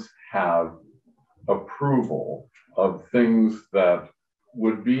does have approval of things that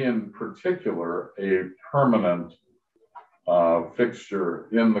would be in particular a permanent fixture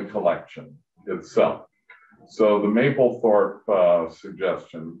in the collection itself. So the Maplethorpe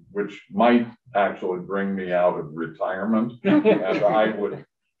suggestion, which might actually bring me out of retirement, and I would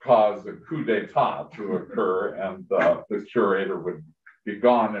cause a coup d'etat to occur, and the curator would be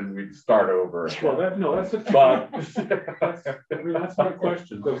gone, and we'd start over again. Well, that's my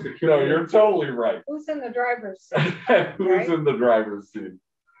question. No, you're totally right. Who's in the driver's seat? Who's in the driver's seat?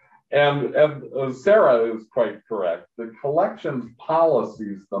 And Sarah is quite correct. The collections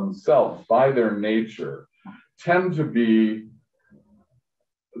policies themselves, by their nature, tend to be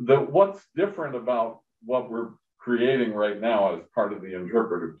what's different about what we're creating right now as part of the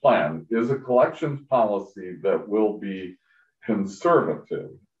interpretive plan is a collections policy that will be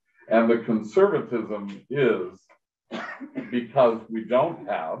conservative And the conservatism is because we don't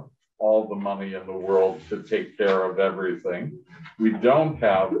have all the money in the world to take care of everything. We don't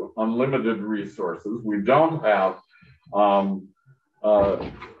have unlimited resources. We don't have all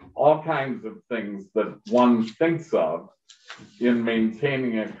kinds of things that one thinks of in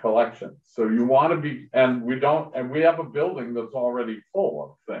maintaining a collection. So you want to be, and we have a building that's already full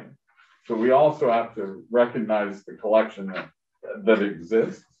of things. So we also have to recognize the collection that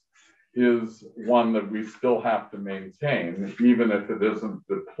exists is one that we still have to maintain, even if it isn't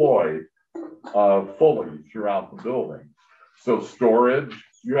deployed fully throughout the building. So storage,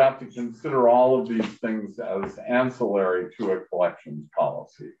 you have to consider all of these things as ancillary to a collections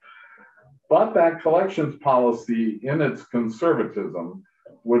policy. But that collections policy in its conservatism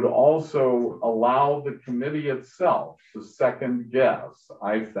would also allow the committee itself to second guess,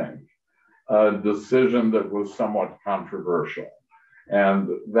 I think, a decision that was somewhat controversial. And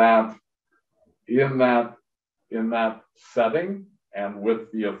that in that setting and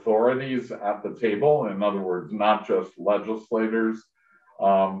with the authorities at the table, in other words, not just legislators,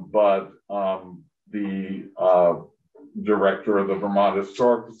 but the director of the Vermont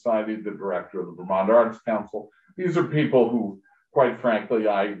Historical Society, the director of the Vermont Arts Council. These are people who, quite frankly,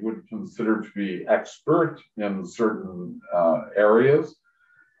 I would consider to be expert in certain areas.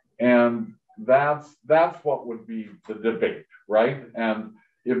 And that's what would be the debate, right? And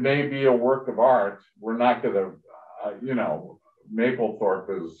it may be a work of art. We're not going to,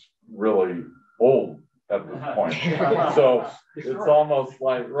 Mapplethorpe is really old at this point. So it's almost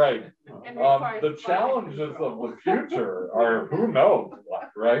like, right. The challenges of the future are who knows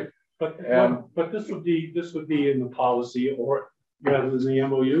what, right? But this would be in the policy or rather than the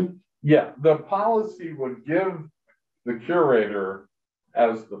MOU? Yeah, the policy would give the curator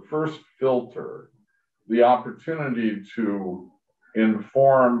as the first filter the opportunity to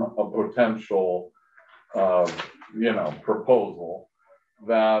inform a potential proposal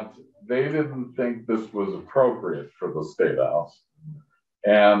that they didn't think this was appropriate for the State House.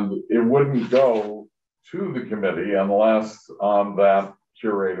 And it wouldn't go to the committee unless that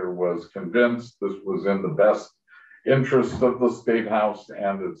curator was convinced this was in the best interest of the State House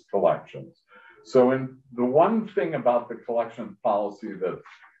and its collections. So the one thing about the collections policy that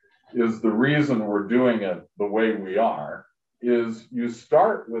is the reason we're doing it the way we are is you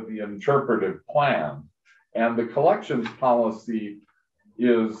start with the interpretive plan, and the collections policy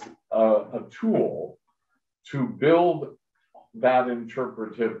is a tool to build that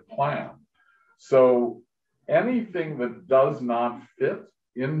interpretive plan. So anything that does not fit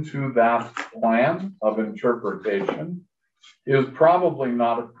into that plan of interpretation is probably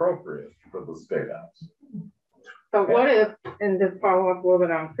not appropriate for the State House. But what if, and to follow up a little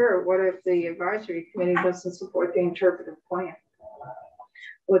bit on Kurt, what if the advisory committee doesn't support the interpretive plan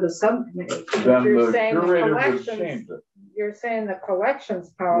with a subcommittee? Then the curator would change it. You're saying the collections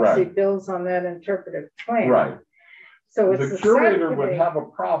policy builds on that interpretive plan. Right. So it's the curator would have a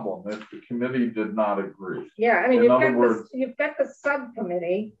problem if the committee did not agree. Yeah, I mean, you've got the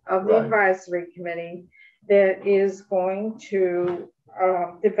subcommittee of the advisory committee that is going to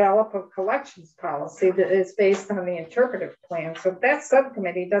develop a collections policy that is based on the interpretive plan. So if that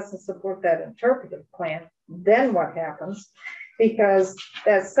subcommittee doesn't support that interpretive plan, then what happens? Because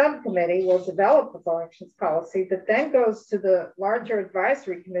that subcommittee will develop a collections policy that then goes to the larger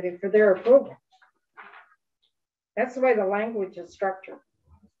advisory committee for their approval. That's the way the language is structured.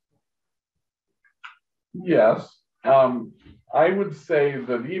 Yes, I would say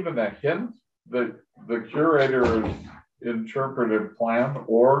that even a hint that the curator's interpretive plan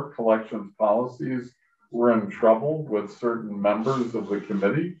or collections policies were in trouble with certain members of the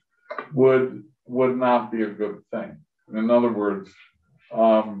committee would not be a good thing. In other words,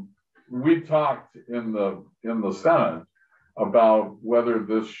 we talked in the Senate about whether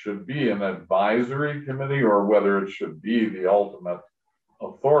this should be an advisory committee or whether it should be the ultimate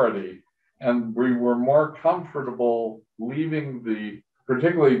authority. And we were more comfortable leaving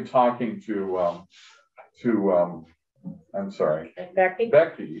particularly talking to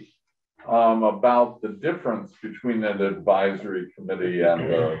Becky, about the difference between an advisory committee and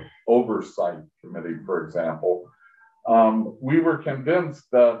an oversight committee, for example. We were convinced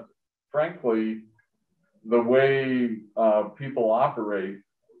that, frankly, the way people operate,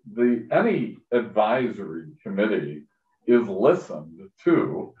 any advisory committee is listened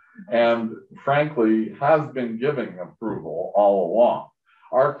to and, frankly, has been giving approval all along.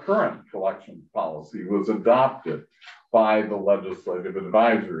 Our current collections policy was adopted by the Legislative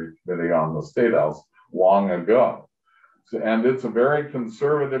Advisory Committee on the State House long ago. And it's a very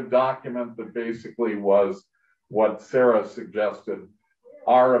conservative document that basically was what Sarah suggested,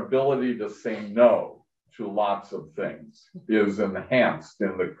 our ability to say no to lots of things is enhanced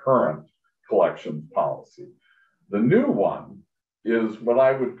in the current collections policy. The new one is what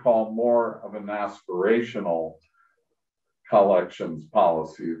I would call more of an aspirational collections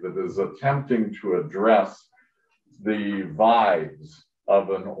policy that is attempting to address the vibes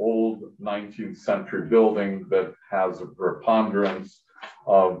of an old 19th century building that has a preponderance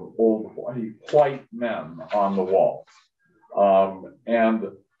of old white men on the walls, and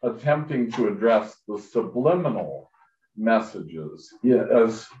attempting to address the subliminal messages.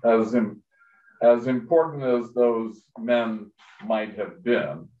 As important as those men might have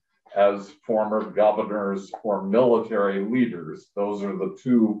been as former governors or military leaders, those are the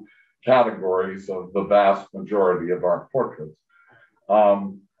two categories of the vast majority of our portraits.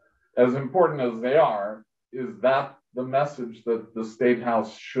 As important as they are, is that the message that the State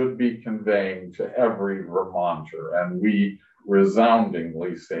House should be conveying to every Vermonter, and we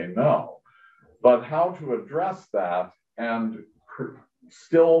resoundingly say no. But how to address that and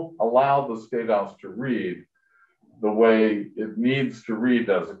still allow the State House to read the way it needs to read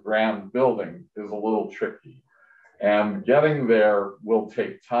as a grand building is a little tricky. And getting there will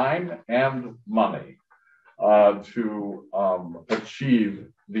take time and money to achieve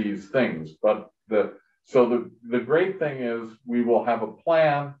these things. But the great thing is we will have a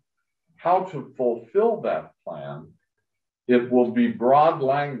plan how to fulfill that plan. It will be broad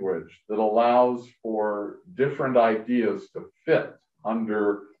language that allows for different ideas to fit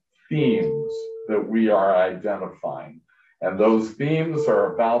under themes that we are identifying. And those themes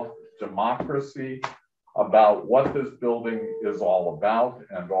are about democracy, about what this building is all about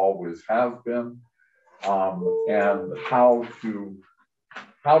and always has been, and how to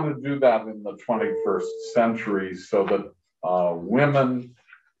do that in the 21st century so that women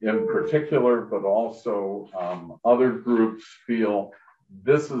in particular, but also other groups feel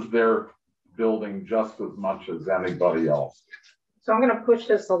this is their building just as much as anybody else. So I'm going to push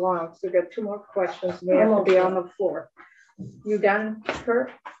this along. So we've got two more questions. We have to be on the floor. You done,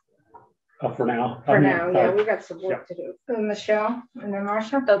 Kurt? For now. For now, yeah, we got some work to do. And Michelle and then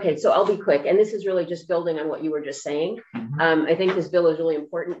Marsha. Okay, so I'll be quick. And this is really just building on what you were just saying. I think this bill is really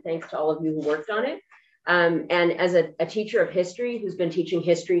important. Thanks to all of you who worked on it. And as a teacher of history who's been teaching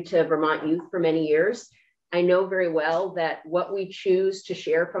history to Vermont youth for many years, I know very well that what we choose to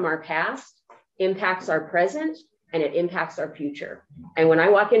share from our past impacts our present and it impacts our future. And when I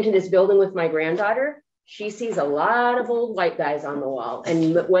walk into this building with my granddaughter, she sees a lot of old white guys on the wall,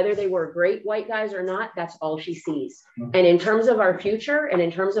 and whether they were great white guys or not, that's all she sees. And in terms of our future and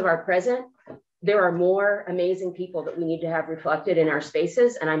in terms of our present, there are more amazing people that we need to have reflected in our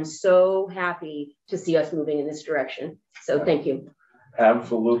spaces. And I'm so happy to see us moving in this direction. So thank you.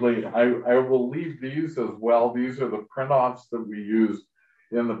 Absolutely. I will leave these as well. These are the print-offs that we used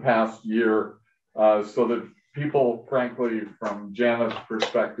in the past year so that people, frankly, from Janet's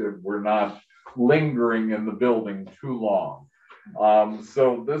perspective, were not lingering in the building too long.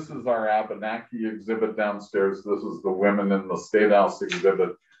 So this is our Abenaki exhibit downstairs. This is the Women in the State House exhibit.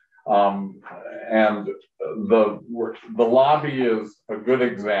 And the lobby is a good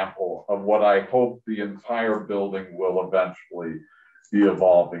example of what I hope the entire building will eventually be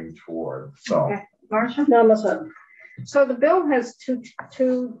evolving toward. So, okay. Marsha? So the bill has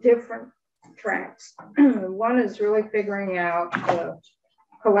two different tracks. One is really figuring out the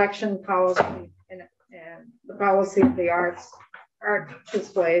collection policy and the policy of the art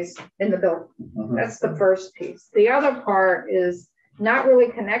displays in the building. That's the first piece. The other part is not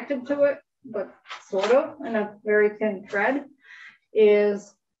really connected to it, but sort of in a very thin thread,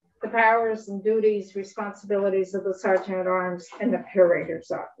 is the powers and duties, responsibilities of the Sergeant at Arms and the Curator's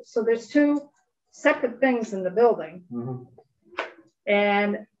office. So there's two separate things in the building.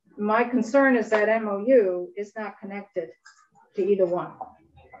 And my concern is that MOU is not connected to either one.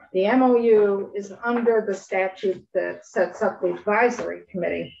 The MOU is under the statute that sets up the advisory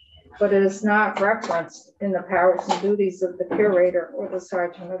committee, but it is not referenced in the powers and duties of the curator or the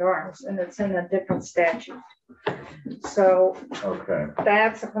Sergeant at Arms, and it's in a different statute. So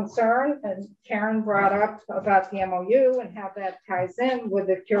that's a concern. And Karen brought up about the MOU and how that ties in with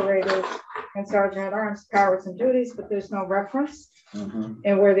the curators and Sergeant at Arms powers and duties, but there's no reference.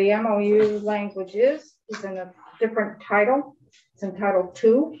 And where the MOU language is in a different title. It's entitled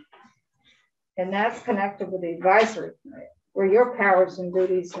 2, and that's connected with the advisory committee, where your powers and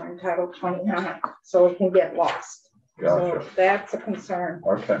duties are entitled 29, so it can get lost. Gotcha. So that's a concern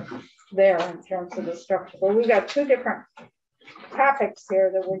there in terms of the structure. But we got two different topics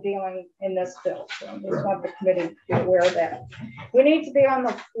here that we're dealing in this bill, so I just want the committee to be aware of that. We need to be on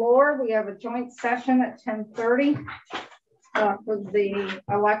the floor. We have a joint session at 10:30. for the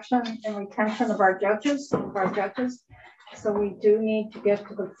election and retention of our judges. So we do need to get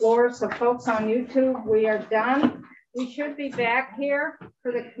to the floor. So folks on YouTube, we are done. We should be back here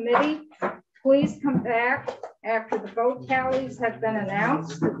for the committee. Please come back after the vote tallies have been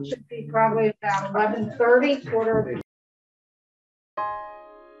announced. It should be probably about 11:30, quarter of